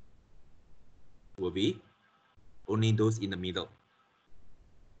will be only those in the middle.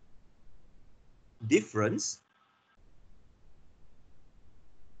 Difference,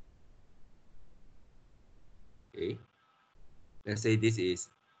 okay, let's say this is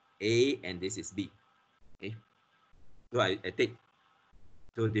A and this is B. Okay, so I take,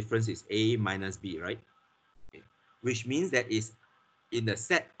 so difference is A minus B, right? Okay. Which means that is in the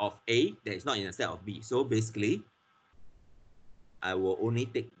set of A that is not in the set of B. So basically, I will only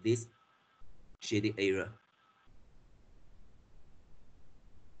take this shaded area.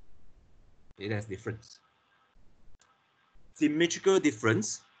 Okay, that's difference. Symmetrical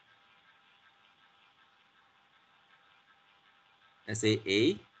difference, let's say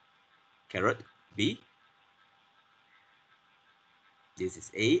A caret B. This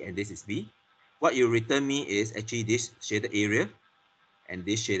is A and this is B. What you return me is actually this shaded area and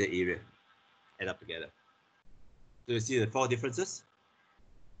this shaded area add up together. So you see the four differences?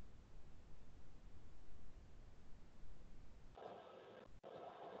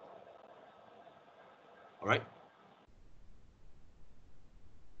 All right.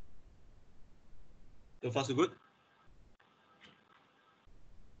 So far so good.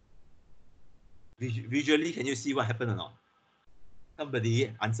 Visually, can you see what happened or not?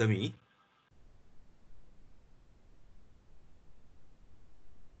 Somebody answer me.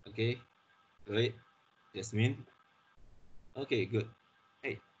 Okay, great. Jasmine. Okay, good.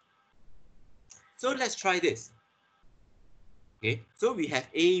 Hey, so let's try this. Okay, so we have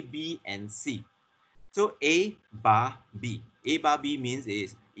A, B, and C. So A bar B. A bar B means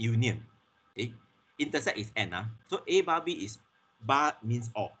is union. Okay, intersect is N. So A bar B is bar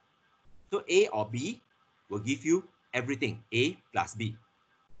means all. So A or B will give you everything. A plus B.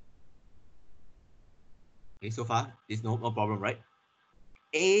 Okay, so far there's no problem, right?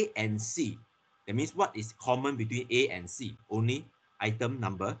 A and C. That means what is common between A and C? Only item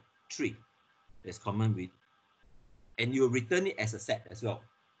number 3. That's common with, and you return it as a set as well.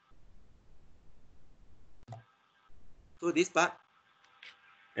 So this part,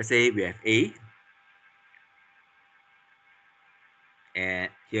 let's say we have A and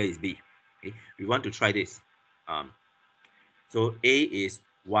here is B. Okay, we want to try this. So A is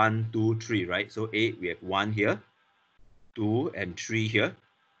 1, 2, 3, right? So A, we have 1 here, 2 and 3 here.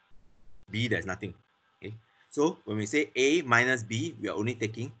 B, there's nothing. Okay, so when we say A minus B, we are only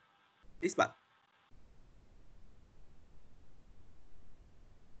taking this part.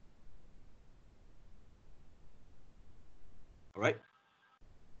 All All right.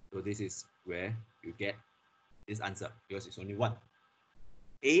 So this is where you get this answer because it's only one.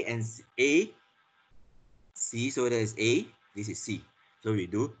 A and C, A, C. So that is A. This is C. So we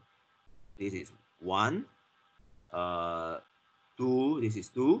do. This is one. Two. This is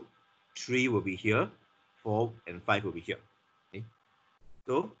two. Three will be here. Four and five will be here. Okay.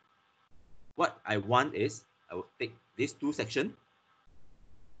 So what I want is I will take this two section,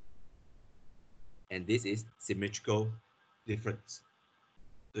 and this is symmetrical difference.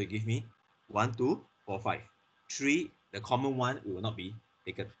 So it gives me 1, 2, 4, 5. 3, the common one will not be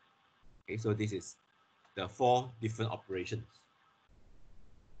taken. Okay, so this is the four different operations.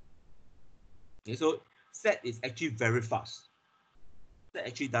 Okay, so set is actually very fast. Set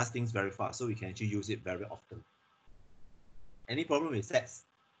actually does things very fast, so we can actually use it very often. Any problem with sets?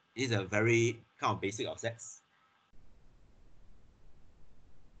 This is a very kind of basic of sets.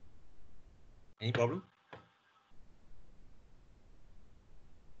 Any problem?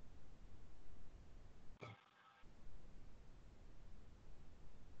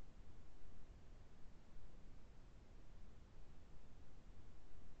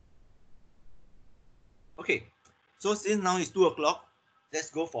 Okay, so since now it's 2 o'clock,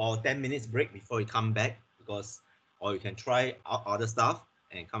 let's go for a 10 minutes break before we come back, because or you can try out other stuff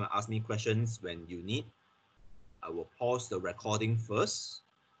and come and ask me questions when you need. I will pause the recording first.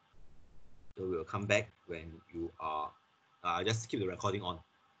 So we'll come back when you are, just keep the recording on.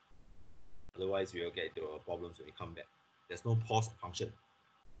 Otherwise, we'll get into problems when we come back. There's no pause function.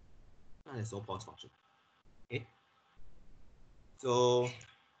 There's no pause function. Okay. So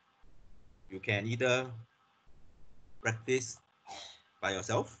you can either practice by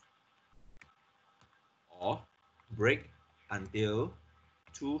yourself or break until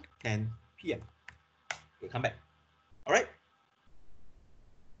 2:10 p.m. We'll come back. All right.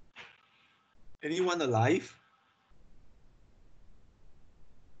 Anyone alive?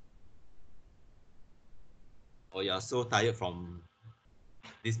 Or you're so tired from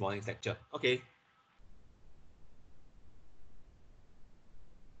this morning's lecture? Okay.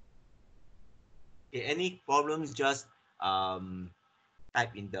 Okay. Any problems? Just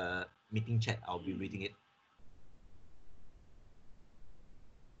type in the meeting chat. I'll be reading it.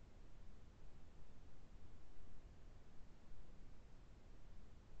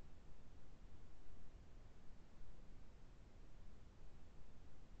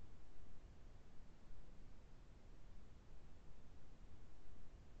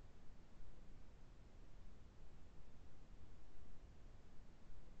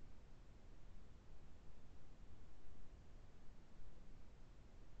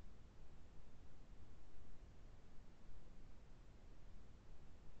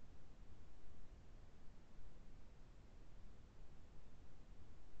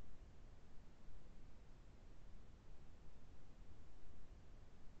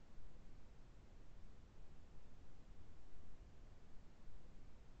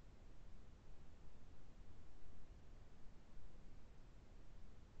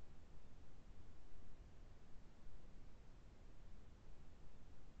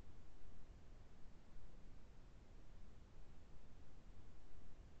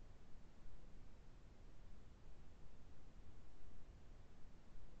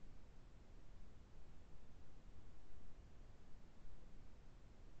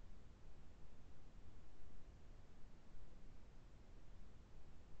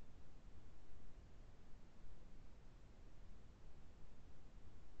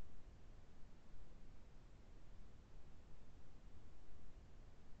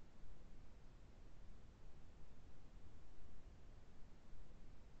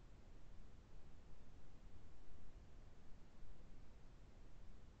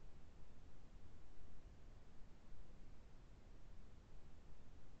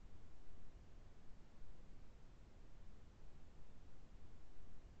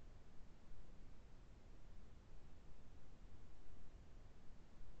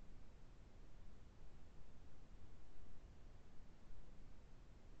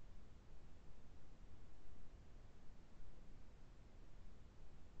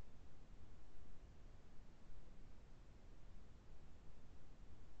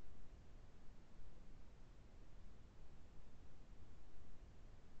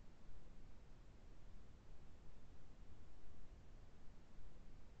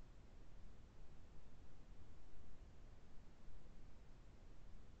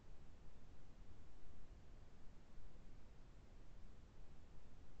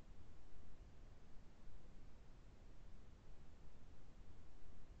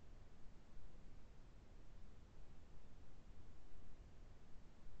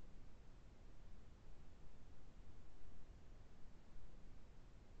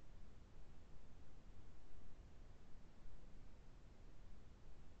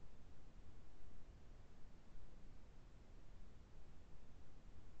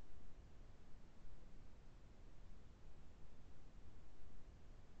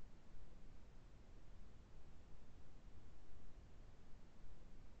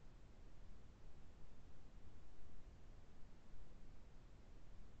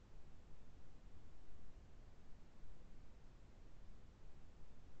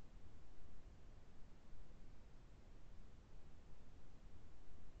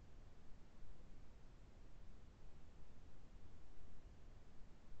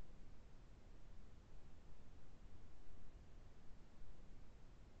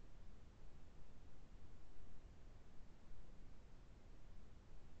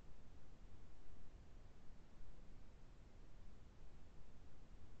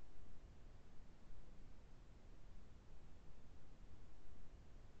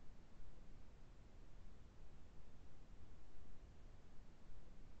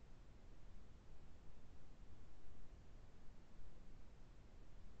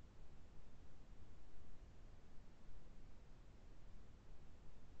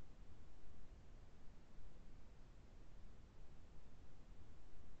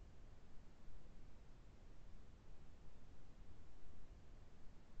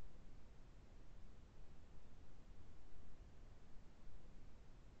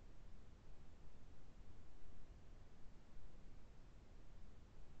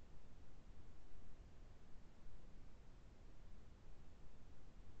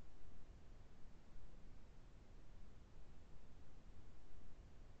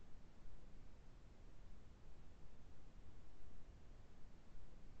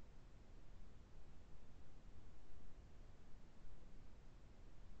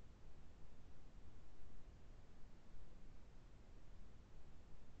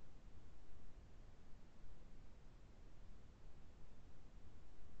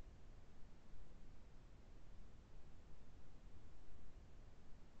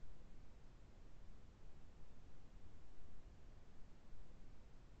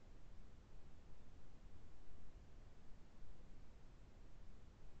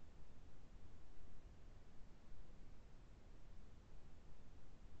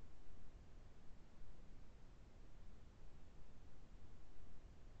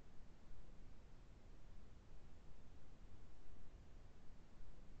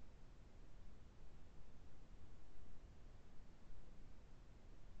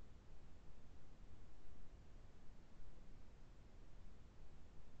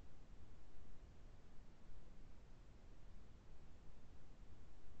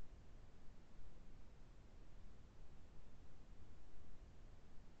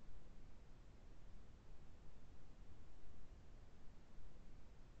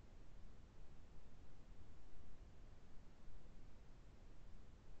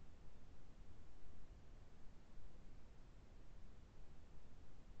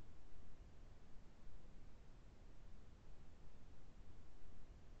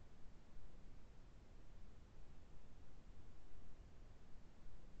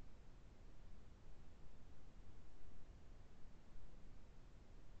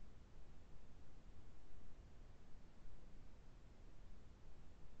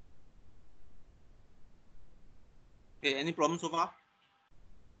 Okay, any problem so far?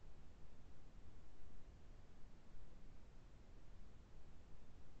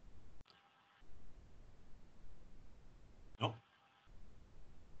 No?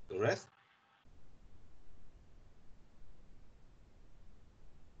 The rest?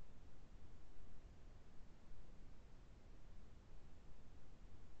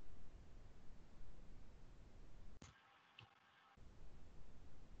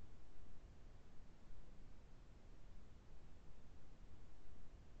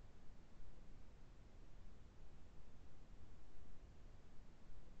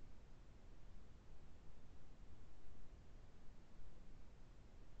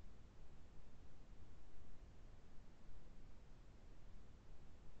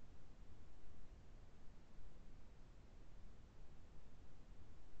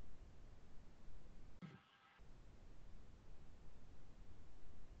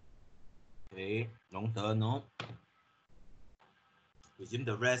 Okay, long term, no. Presume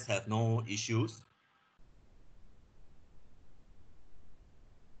the rest have no issues.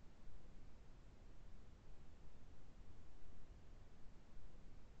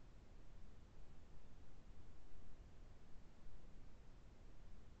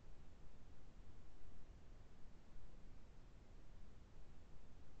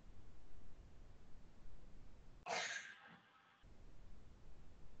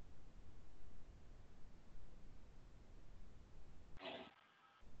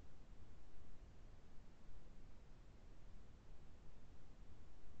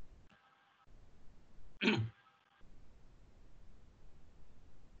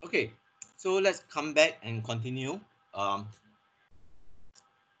 Okay, so let's come back and continue. Um,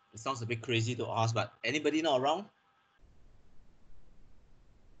 it sounds a bit crazy to ask, but anybody not around?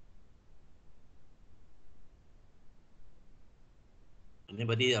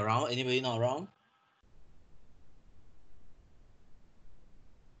 Anybody around? Anybody not around?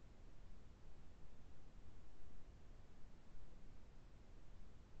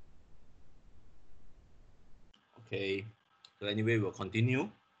 Okay. So anyway, we'll continue.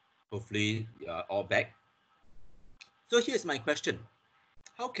 Hopefully, you are all back. So here's my question.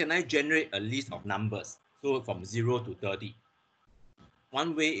 How can I generate a list of numbers? So from 0 to 30.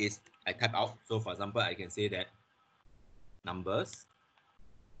 One way is I type out. So for example, I can say that numbers.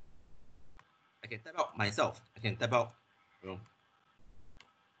 I can type out myself. I can type out you know,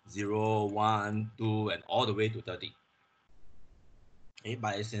 0, 1, 2, and all the way to 30. Okay,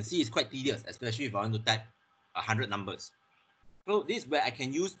 but as you can see, it's quite tedious, especially if I want to type 100 numbers. So this is where I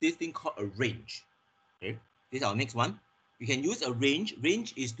can use this thing called a range. Okay, this is our next one. You can use a range.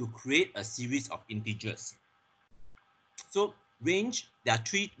 Range is to create a series of integers. So range, there are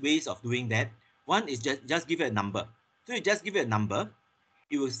three ways of doing that. One is just give it a number. So you just give it a number.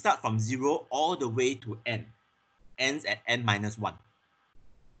 It will start from 0 all the way to n. Ends at n minus 1.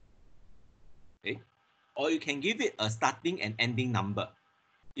 Okay? Or you can give it a starting and ending number.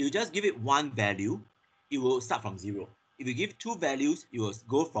 You just give it one value, it will start from 0. If you give two values, it will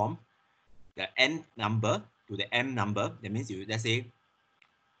go from the n number to the m number. That means you, let's say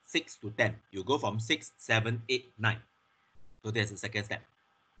 6 to 10. You go from 6, 7, 8, 9. So there's the second step.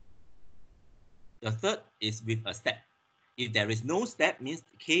 The third is with a step. If there is no step, means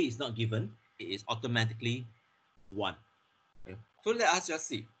k is not given, it is automatically 1. Okay? So let us just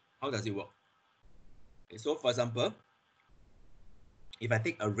see how does it work. Okay, so for example, if I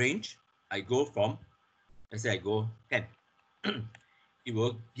take a range, I go from, let's say I go 10. It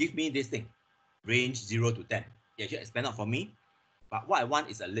will give me this thing, range 0 to 10. It actually expand out for me. But what I want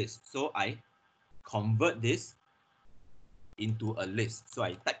is a list. So I convert this into a list. So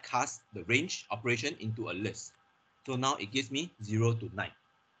I typecast the range operation into a list. So now it gives me 0 to 9.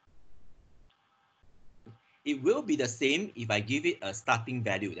 It will be the same if I give it a starting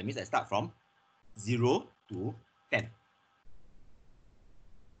value. That means I start from 0 to 10.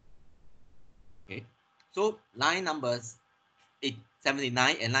 Okay. So line numbers 79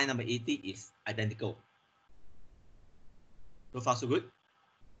 and line number 80 is identical. So far so good.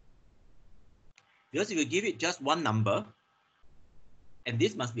 Because if you give it just one number, and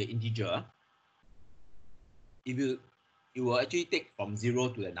this must be an integer, if you it will actually take from 0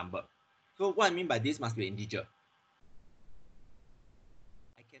 to the number. So what I mean by this must be an integer.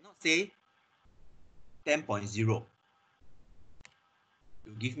 I cannot say 10.0.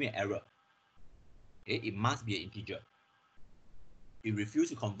 You give me an error. Okay, it must be an integer. You refuse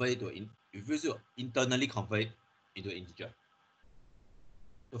to convert it to refuse to internally convert it into an integer.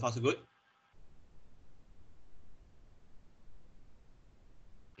 So far so good.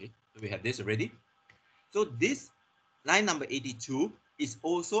 Okay, so we have this already. So this line number 82 is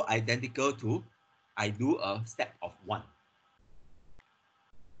also identical to I do a step of 1.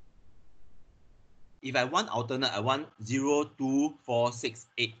 If I want alternate, I want 0, 2, 4, 6,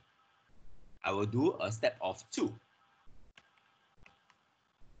 8. I will do a step of 2.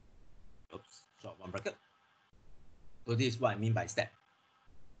 Oops, short one bracket. So this is what I mean by step.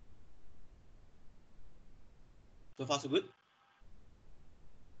 So far, so good?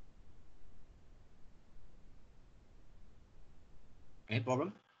 Any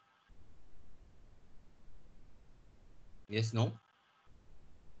problem? Yes, no?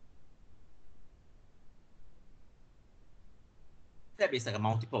 Step is like a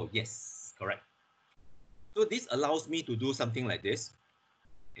multiple. Yes, correct. So this allows me to do something like this.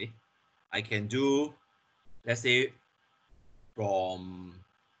 Okay, I can do, let's say, from,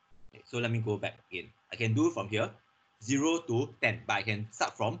 okay, so let me go back again. I can do from here 0 to 10, but I can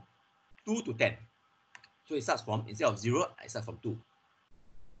start from 2 to 10. So it starts from, instead of 0, I start from 2.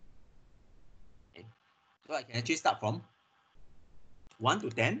 Okay. So I can actually start from 1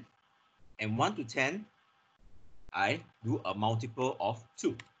 to 10, and 1 to 10, I do a multiple of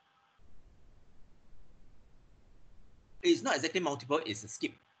 2. It's not exactly multiple, it's a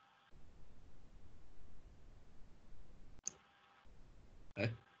skip. Okay.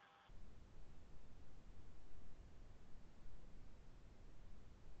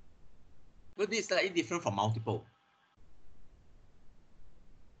 So this is slightly different from multiple.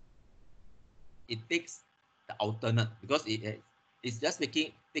 It takes the alternate because it's just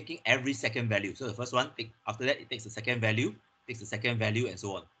taking every second value. So the first one, after that, it takes the second value, and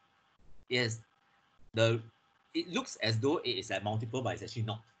so on. Yes, it looks as though it is a multiple, but it's actually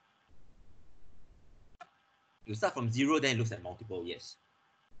not. You start from 0, then it looks like multiple, yes.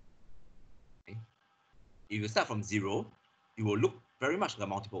 Okay. If you start from 0, it will look very much like a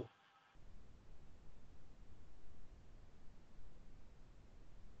multiple.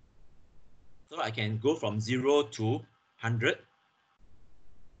 So I can go from 0 to 100.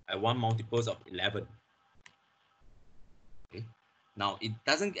 I want multiples of 11. Okay. Now, it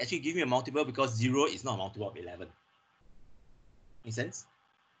doesn't actually give me a multiple because 0 is not a multiple of 11. Make sense?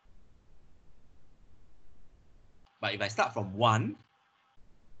 But if I start from 1,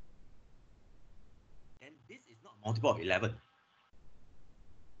 then this is not a multiple of 11.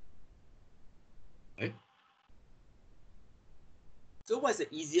 Okay? So what's the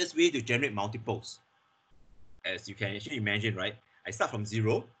easiest way to generate multiples? As you can actually imagine, right? I start from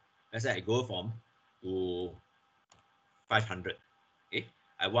 0. Let's say I go from to 500. Okay?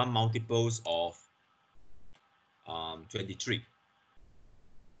 I want multiples of 23.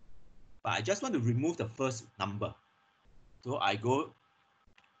 But I just want to remove the first number. So I go,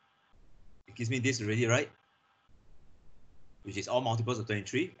 it gives me this already, right? Which is all multiples of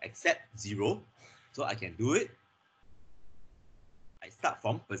 23 except 0. So I can do it. I start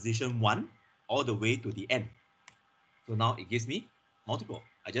from position 1 all the way to the end. So now it gives me multiple.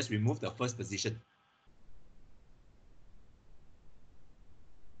 I just remove the first position.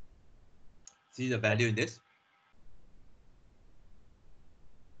 See the value in this?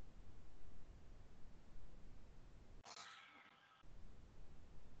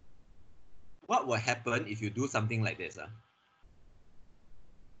 What will happen if you do something like this?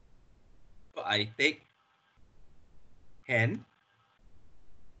 So I take 10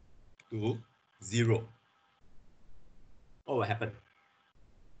 to 0. What will happen?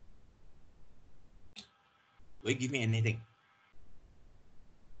 Will you give me anything?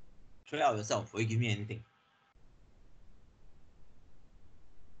 Try it out yourself. Will you give me anything?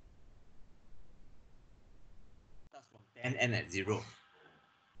 Starts from 10 and at 0.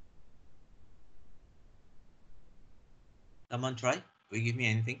 Someone try? Will you give me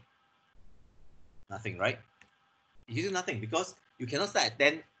anything? Nothing, right? It gives you nothing because you cannot start at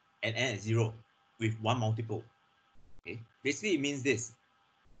 10 and end at 0 with one multiple. Okay. Basically, it means this.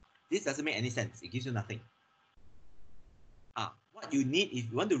 This doesn't make any sense. It gives you nothing. What you need,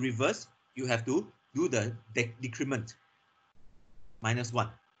 if you want to reverse, you have to do the decrement. -1.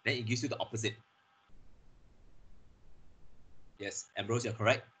 Then it gives you the opposite. Yes, Ambrose, you're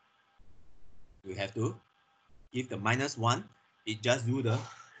correct. You have to give the -1. It just do the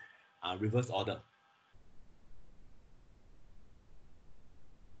reverse order.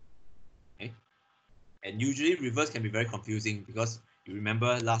 Okay. And usually reverse can be very confusing because you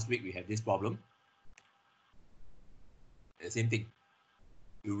remember last week we had this problem. The same thing.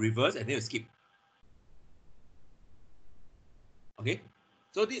 You reverse and then you skip. Okay.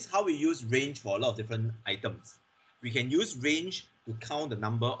 So this is how we use range for a lot of different items. We can use range to count the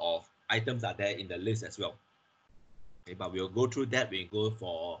number of items that are there in the list as well. Okay, but we'll go through that when we go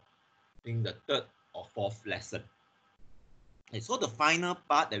for, I think, the third or fourth lesson. Okay, so the final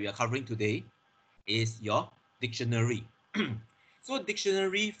part that we are covering today is your dictionary. So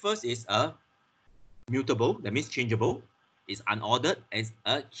dictionary first is a mutable, that means changeable, is unordered, and it's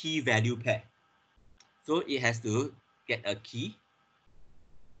a key value pair. So it has to get a key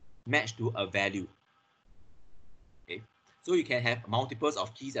matched to a value. Okay, so you can have multiples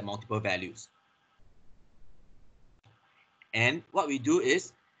of keys and multiple values. And what we do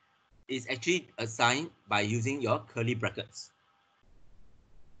is actually assigned by using your curly brackets.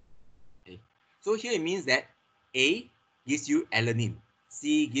 Okay, so here it means that A gives you alanine,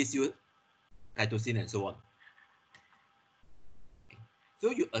 C gives you cytosine, and so on. Okay,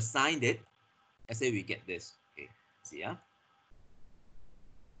 so you assign it. Let's say we get this. Okay, see, yeah.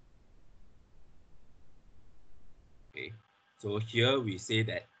 Okay, so here we say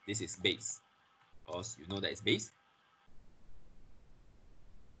that this is base, because you know that it's base.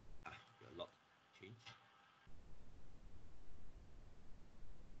 A lot change.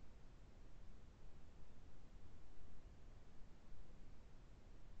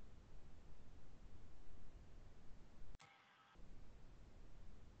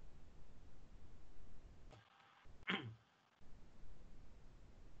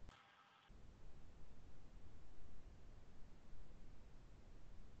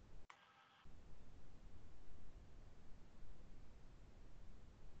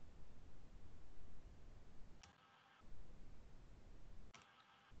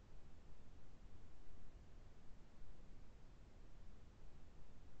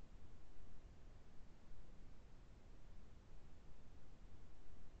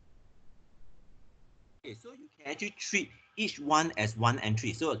 Okay, so you can actually treat each one as one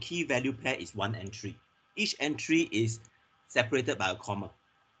entry. So a key value pair is one entry. Each entry is separated by a comma.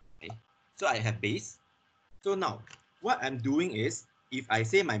 Okay, so I have base. So now what I'm doing is, if I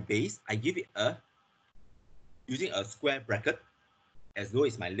say my base, I give it a using a square bracket as though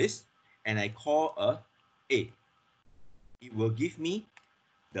it's my list, and I call A. It will give me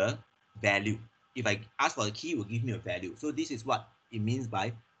the value. If I ask for a key, it will give me a value. So this is what it means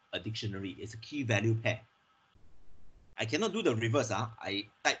by a dictionary. It's a key value pair. I cannot do the reverse. I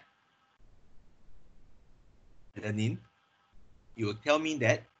type alanine, it will tell me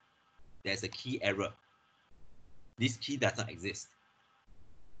that there's a key error. This key does not exist.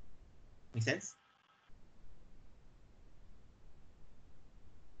 Make sense?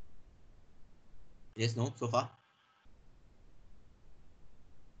 Yes, no, so far?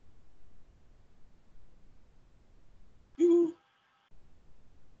 Yoo-hoo.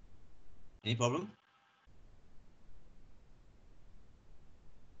 Any problem?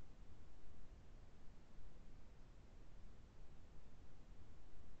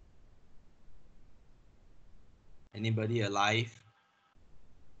 Anybody alive?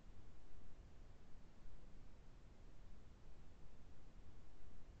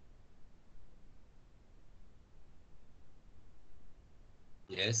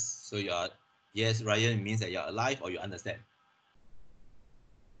 Yes, so you're, yes, Ryan, means that you're alive or you understand.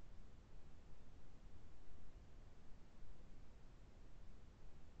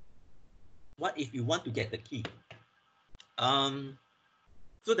 What if you want to get the key? Um,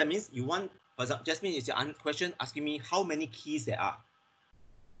 so that means you want, for example, Jasmine, is your question asking me how many keys there are?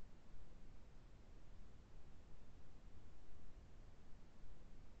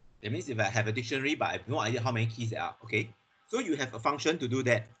 That means if I have a dictionary, but I have no idea how many keys there are. Okay, so you have a function to do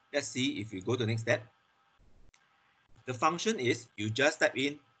that. Let's see if you go to the next step. The function is you just type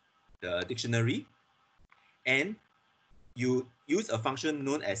in the dictionary and you use a function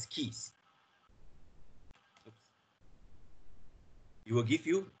known as keys. Oops. It will give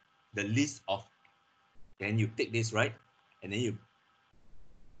you the list of, then you take this, right? And then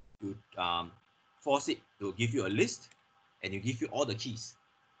you force it to give you a list, and you give you all the keys.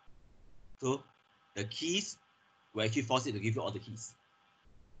 So the keys will actually force it to give you all the keys.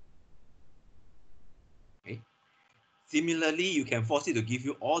 Okay. Similarly, you can force it to give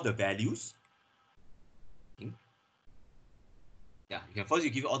you all the values. Okay. Yeah, you can force it to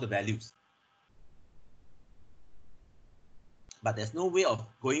give you all the values. But there's no way of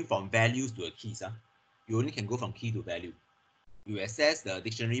going from values to a keys. You only can go from key to value. You access the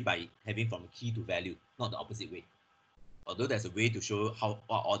dictionary by having from key to value, not the opposite way. Although there's a way to show what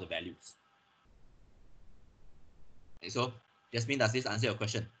are all the values. Okay, so Jasmine, does this answer your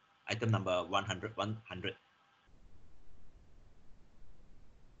question? Item number 100, 100.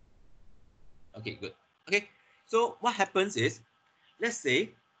 Okay, good. Okay, so what happens is, let's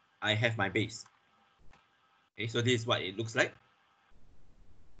say I have my base. Okay, so this is what it looks like.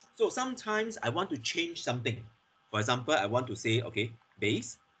 So sometimes I want to change something. For example, I want to say, okay,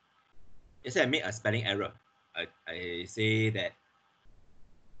 base. Let's say I made a spelling error. I say that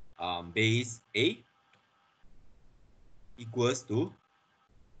base A equals to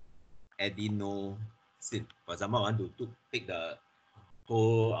adenosine. For example, I want to take the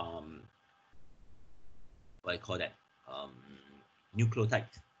whole what I call that um, nucleotide.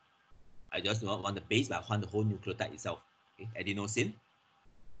 I just do not want the base, but I want the whole nucleotide itself. Okay, adenosine.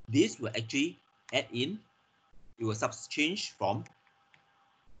 This will actually add in. It will change from.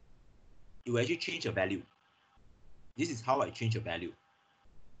 It will actually change a value. This is how I change a value.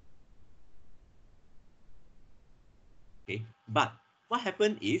 Okay, but what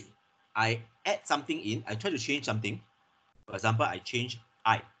happens if I add something in? I try to change something. For example, I change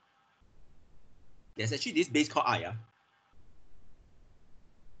I. There's actually this base called I.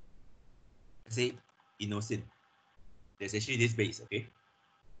 Let's say inosine. There's actually this base. Okay.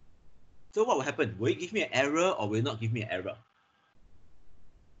 So what will happen? Will it give me an error or will it not give me an error?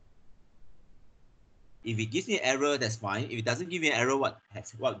 If it gives me an error, that's fine. If it doesn't give me an error, what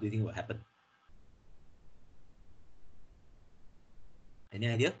do you think will happen? Any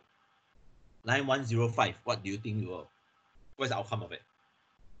idea? Line 105. What do you think will? What's the outcome of it?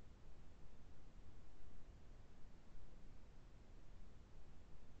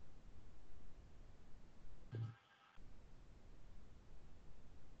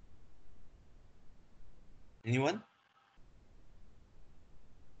 Anyone?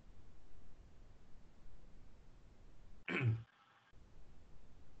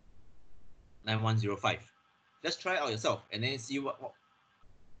 Line 105. Just try it out yourself and then see what's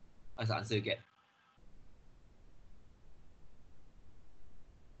the answer you get.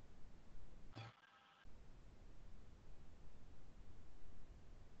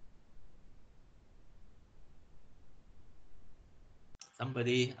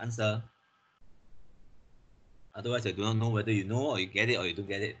 Somebody answer. Otherwise, I do not know whether you know or you get it or you don't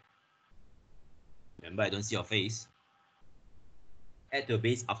get it. Remember, I don't see your face. Add to a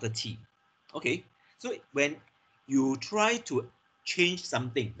base after T. Okay, so when you try to change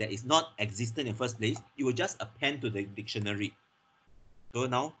something that is not existent in the first place, you will just append to the dictionary. So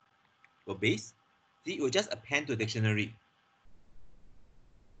now, your base, see, it will just append to the dictionary.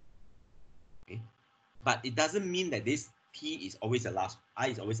 Okay, but it doesn't mean that this T is always the last, I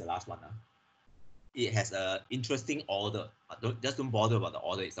is always the last one. It has a interesting order. Don't bother about the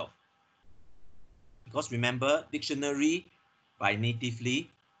order itself. Because remember, dictionary by natively,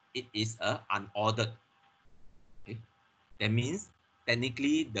 it is a unordered. Okay? That means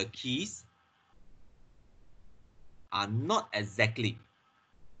technically the keys are not exactly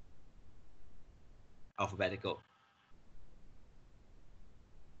alphabetical.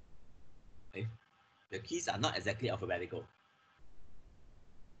 Okay? The keys are not exactly alphabetical.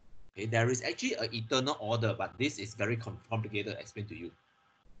 Okay? There is actually an eternal order, but this is very complicated to explain to you.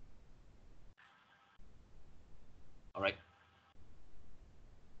 All right.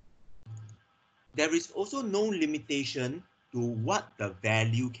 There is also no limitation to what the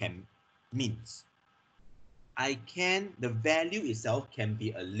value can means. The value itself can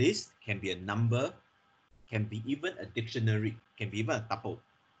be a list, can be a number, can be even a dictionary, can be even a tuple.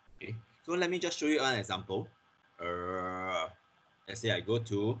 Okay, so let me just show you an example. Let's say I go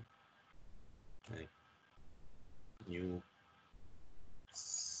to new.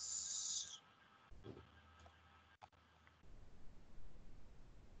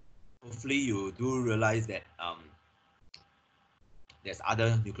 Hopefully, you do realize that there's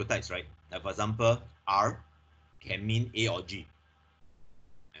other nucleotides, right? Like for example, R can mean A or G,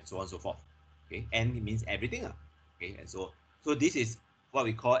 and so on and so forth. Okay, N means everything. Okay, and so this is what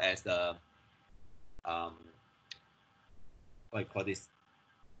we call as the um, what we call this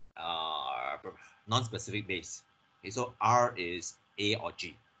uh, non-specific base. Okay, so R is A or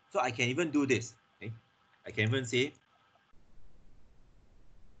G. So I can even do this. Okay, I can even say,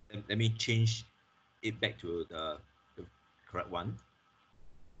 let me change it back to the correct one.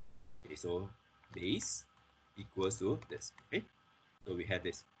 Okay, so base equals to this. Okay, so we have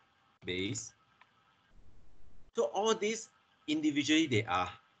this base. So all these individually they are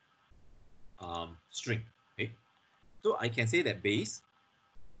string. Okay, so I can say that base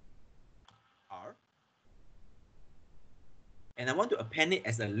R, and I want to append it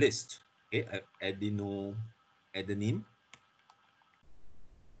as a list. Okay, adenine,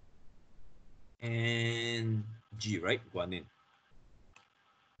 and G, right? Guanine.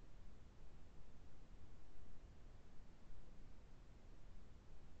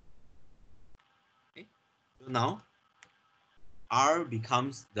 Okay, so now R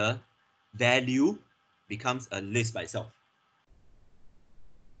becomes the value, becomes a list by itself.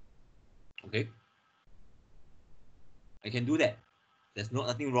 Okay, I can do that. There's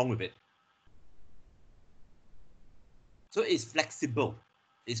nothing wrong with it. So it's flexible.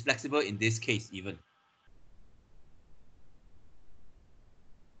 It's flexible in this case even.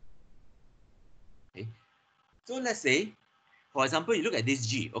 Okay. So let's say, for example, you look at this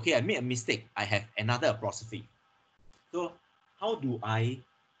G. Okay, I made a mistake. I have another apostrophe. So how do I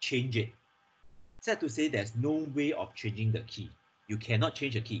change it? Sad to say, there's no way of changing the key. You cannot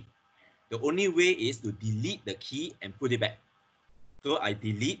change the key. The only way is to delete the key and put it back. So I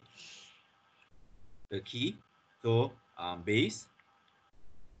delete the key. So base.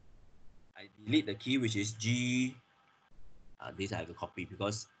 I delete the key, which is G. This I have to copy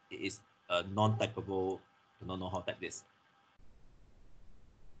because it is a non-typable. I don't know how to type this.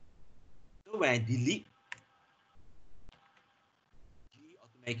 So when I delete G,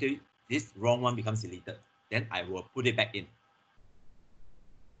 automatically this wrong one becomes deleted. Then I will put it back in.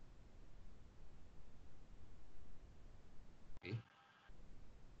 Okay.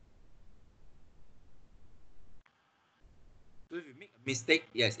 So if you make a mistake,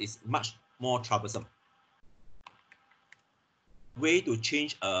 yes, it's much more troublesome. Way to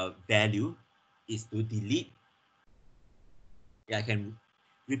change a value is to delete. Yeah, I can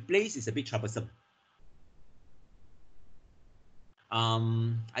replace is a bit troublesome.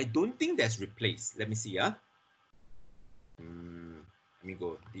 I don't think there's replace. Let me see. Let me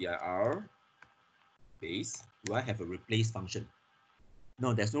go dir base. Do I have a replace function?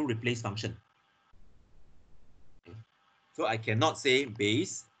 No, there's no replace function. Okay. So I cannot say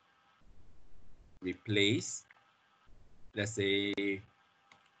base replace, let's say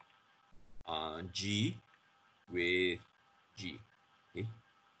G with G. Okay.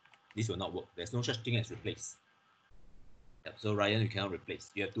 This will not work. There's no such thing as replace. Yep. So Ryan, you cannot replace.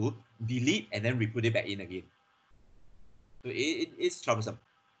 You have to delete and then re-put it back in again. So it's troublesome.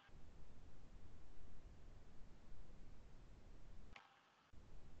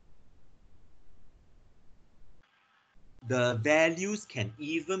 The values can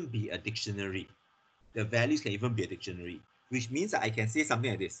even be a dictionary. The values can even be a dictionary, which means that I can say something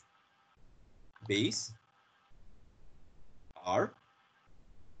like this. Base R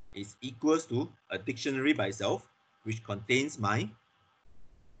is equals to a dictionary by itself, which contains my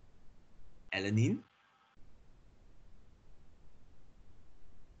alanine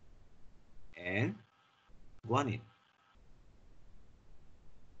and guanine.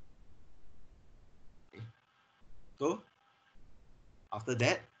 Okay. So after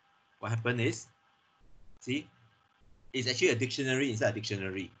that, what happened is, see, it's actually a dictionary inside a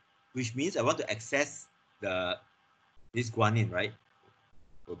dictionary, which means I want to access the this guanine, right?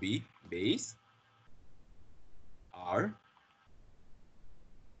 Will be base R.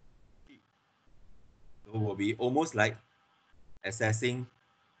 So will be almost like accessing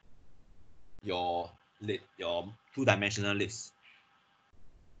your your two-dimensional list.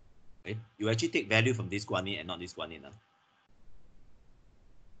 Okay? You actually take value from this guanine and not this guanine.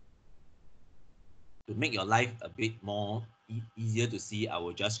 To make your life a bit more easier to see, I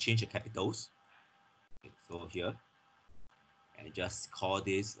will just change the capitals. Okay, so here, and just call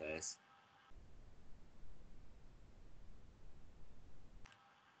this as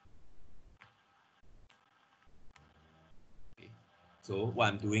okay. So what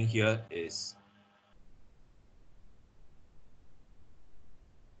I'm doing here is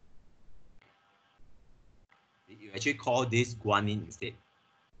you actually call this guanine instead.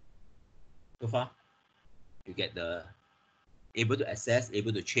 So far, you get the able to access,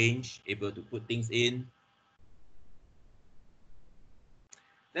 able to change, able to put things in.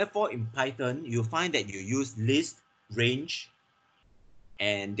 Therefore, in Python, you find that you use list, range,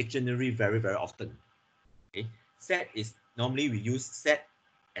 and dictionary very, very often. Okay, set is normally we use set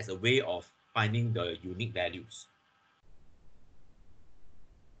as a way of finding the unique values.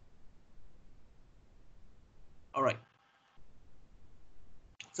 All right.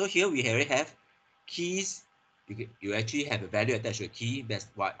 So here we already have keys. You actually have a value attached to a key. That's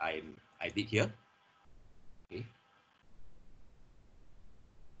what I did here. Okay.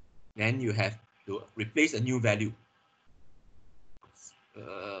 Then you have to replace a new value.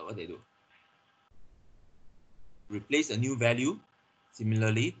 What they do? Replace a new value.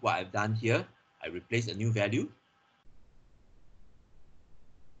 Similarly, what I've done here, I replace a new value.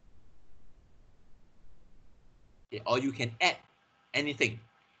 Okay, or you can add anything.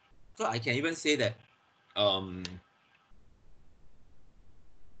 So I can even say that, um,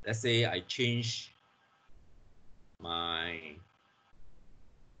 let's say I change my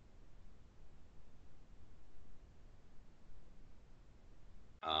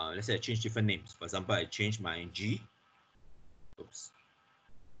let's say I change different names. For example, I change my G. Oops.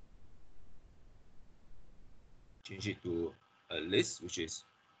 Change it to a list, which is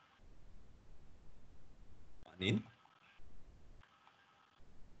one in.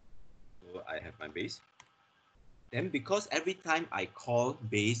 I have my base. Then because every time I call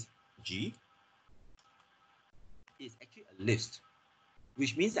base G, it's actually a list,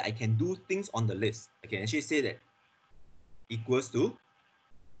 which means that I can do things on the list. I can actually say that equals to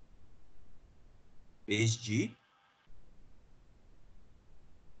base G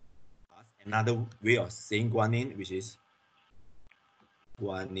plus another way of saying guanine, which is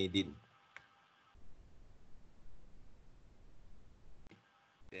guanidine.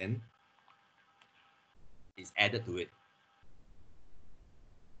 Then it's added to it.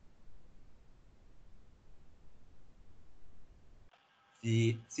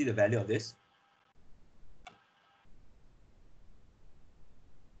 See the value of this?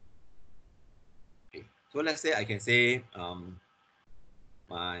 Okay. So let's say I can say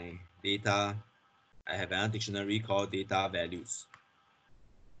my data, I have another dictionary called data values.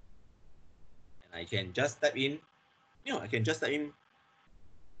 And I can just type in, I can just type in,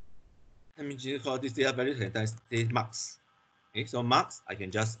 let me just call this data values and say marks. Okay, so marks, I can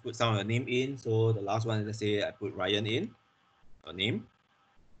just put some of the name in. So the last one, let's say I put Ryan in, your name,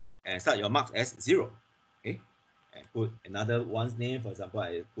 and start your marks as 0. Okay, and put another one's name. For example,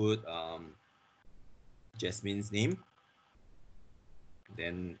 I put Jasmine's name.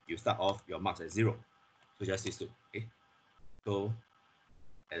 Then you start off your marks at 0. So just these two. Okay, so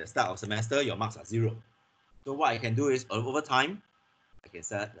at the start of semester, your marks are 0. So what I can do is over time, I can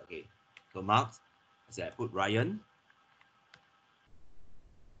set, okay, so marks, I say I put Ryan.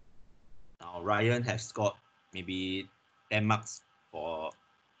 Now Ryan has scored maybe 10 marks for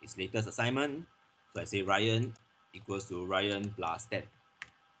his latest assignment. So I say Ryan equals to Ryan plus 10.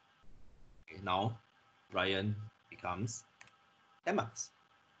 Okay, now Ryan becomes 10 marks.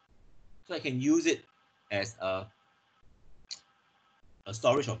 So I can use it as a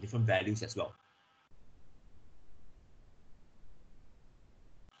storage of different values as well.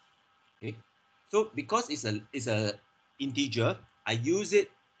 Okay, so because it's a integer, I use it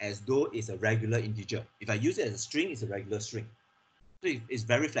as though it's a regular integer. If I use it as a string, it's a regular string. So it's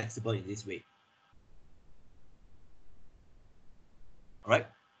very flexible in this way. All right.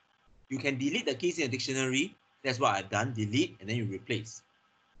 You can delete the keys in a dictionary. That's what I've done. Delete and then you replace.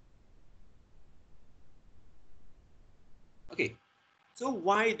 Okay. So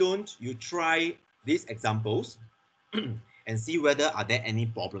why don't you try these examples and see whether are there any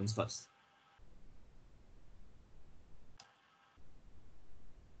problems first.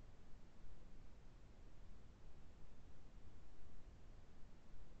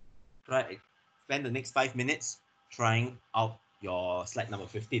 Try spend the next 5 minutes trying out your slide number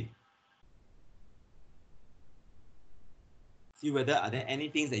 15. See whether are there any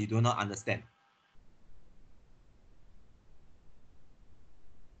things that you do not understand.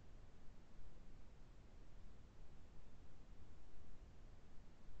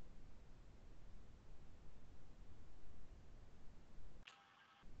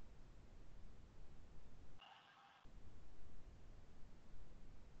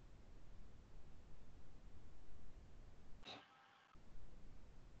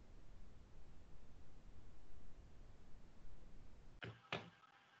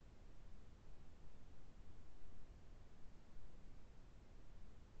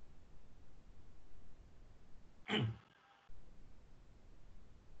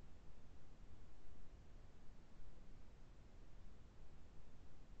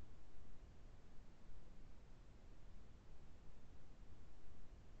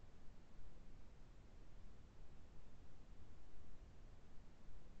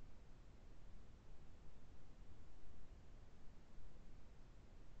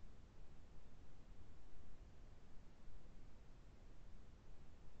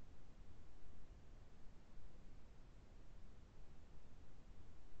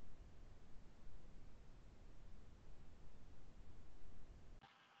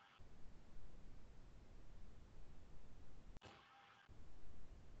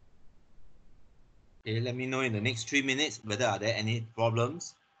 Okay, let me know in the next 3 minutes whether are there any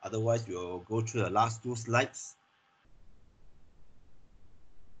problems. Otherwise, we'll go through the last two slides.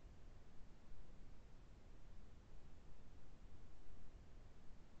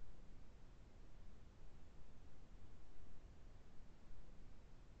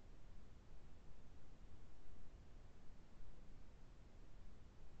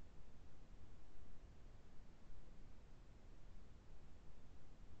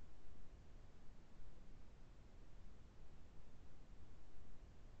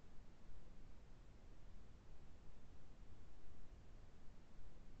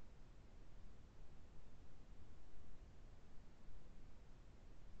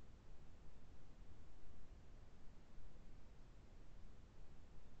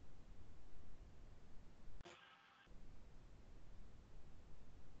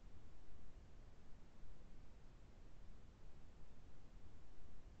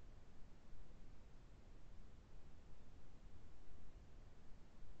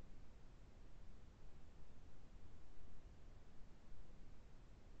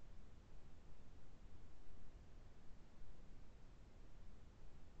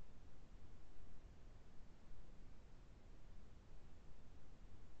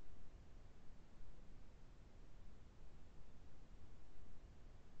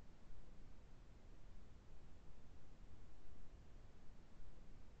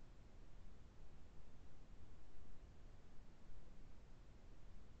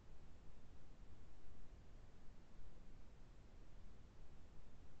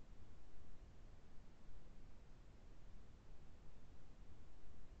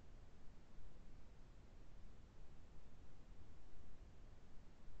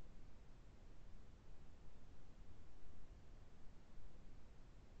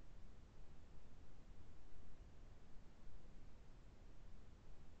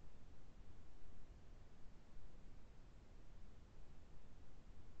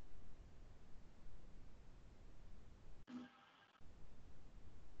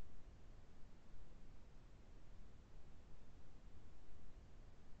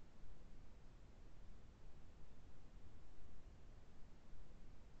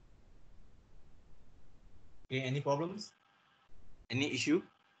 Okay, any problems? Any issue?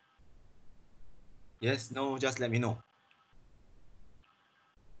 Yes, no, just let me know.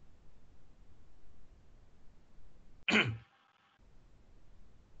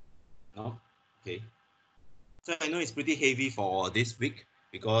 No? Okay. So I know it's pretty heavy for this week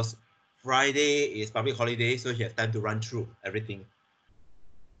because Friday is public holiday, so you have time to run through everything.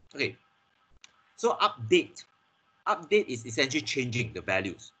 Okay, so update. Update is essentially changing the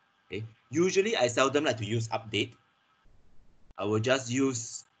values. Okay, usually I seldom like to use update. I will just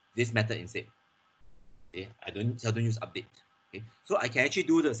use this method instead. Okay, I don't seldom use update. Okay, so I can actually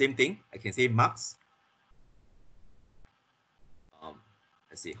do the same thing. I can say marks. Um,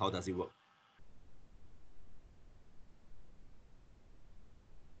 let's see how does it work.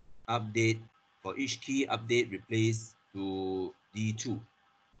 Update for each key update replace to D2.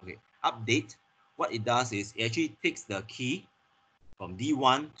 Okay, update. What it does is it actually takes the key from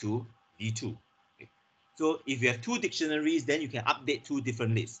D1 to D2. Okay. So if you have two dictionaries, then you can update two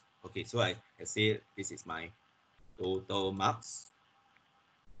different lists. Okay, so I can say this is my total marks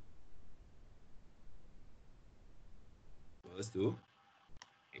equals to.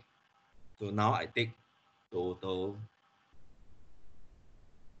 Okay. So now I take total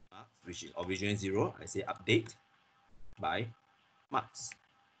marks, which is originally 0. I say update by marks.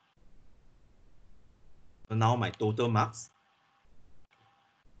 So now my total marks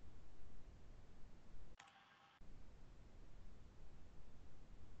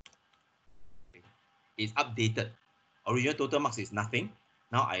is updated. Original total marks is nothing.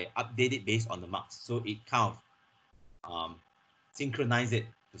 Now I update it based on the marks. So it kind of synchronize it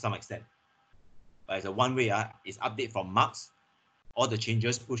to some extent. But it's a one way, it's update from marks. All the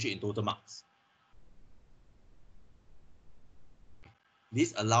changes push it in total marks.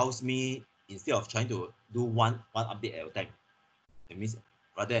 This allows me, instead of trying to do one update at a time, it means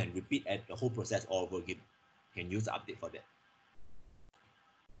rather than repeat at the whole process all over again, you can use the update for that.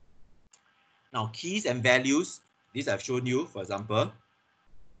 Now, keys and values, this I've shown you, for example,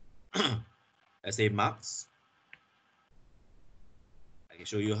 let's say marks. I can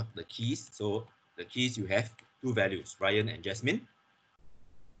show you the keys. So the keys, you have two values, Ryan and Jasmine.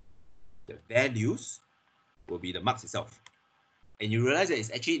 The values will be the marks itself. And you realize that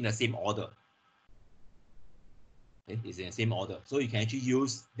it's actually in the same order. Okay? It's in the same order. So you can actually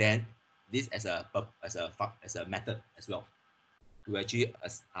use then this as a method as well to actually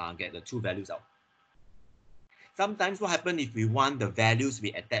get the two values out. Sometimes what happens if we want the values to be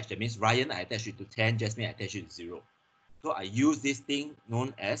attached, that means Ryan, I attach it to 10, Jasmine, I attach it to 0. So I use this thing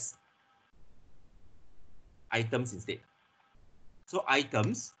known as items instead. So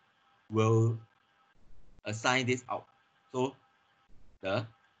items will assign this out. So the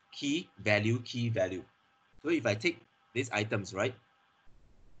key value. So if I take these items, right,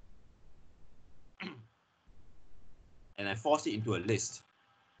 and I force it into a list,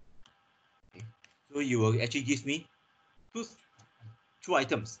 okay, so you will actually give me two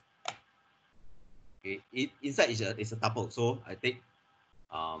items. Okay, inside is a tuple. So I take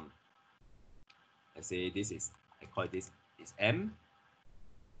let's say this is, I call this is M,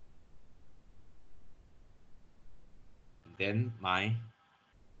 and then my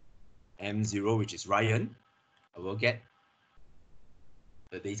M0, which is Ryan, I will get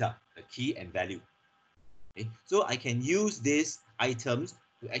the data, the key and value. Okay, so I can use these items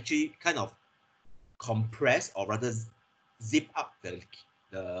to actually kind of compress, or rather zip up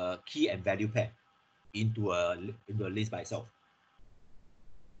the key and value pair into a list by itself.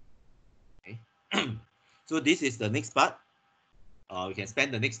 Okay. So this is the next part. We can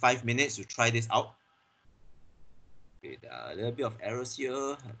spend the next 5 minutes to try this out. Okay, there are a little bit of errors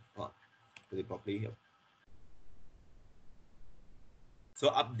here. Not put it properly here. So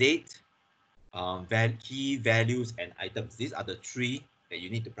update, key, values, and items. These are the three that you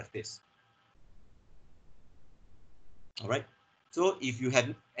need to practice. All right. So if you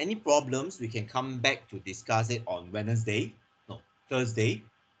have any problems, we can come back to discuss it on Wednesday. No, Thursday.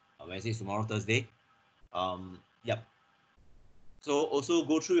 Wednesday is tomorrow, Thursday. Yep. So also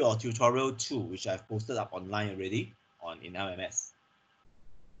go through your tutorial 2, which I've posted up online already in LMS.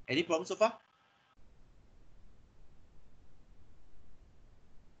 Any problems so far?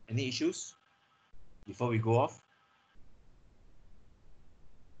 Any issues before we go off?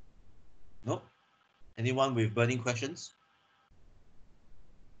 No? Anyone with burning questions?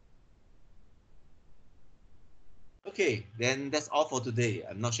 Okay, then that's all for today.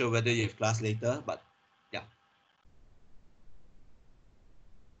 I'm not sure whether you have class later, but yeah.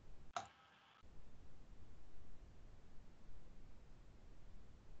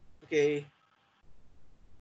 Okay,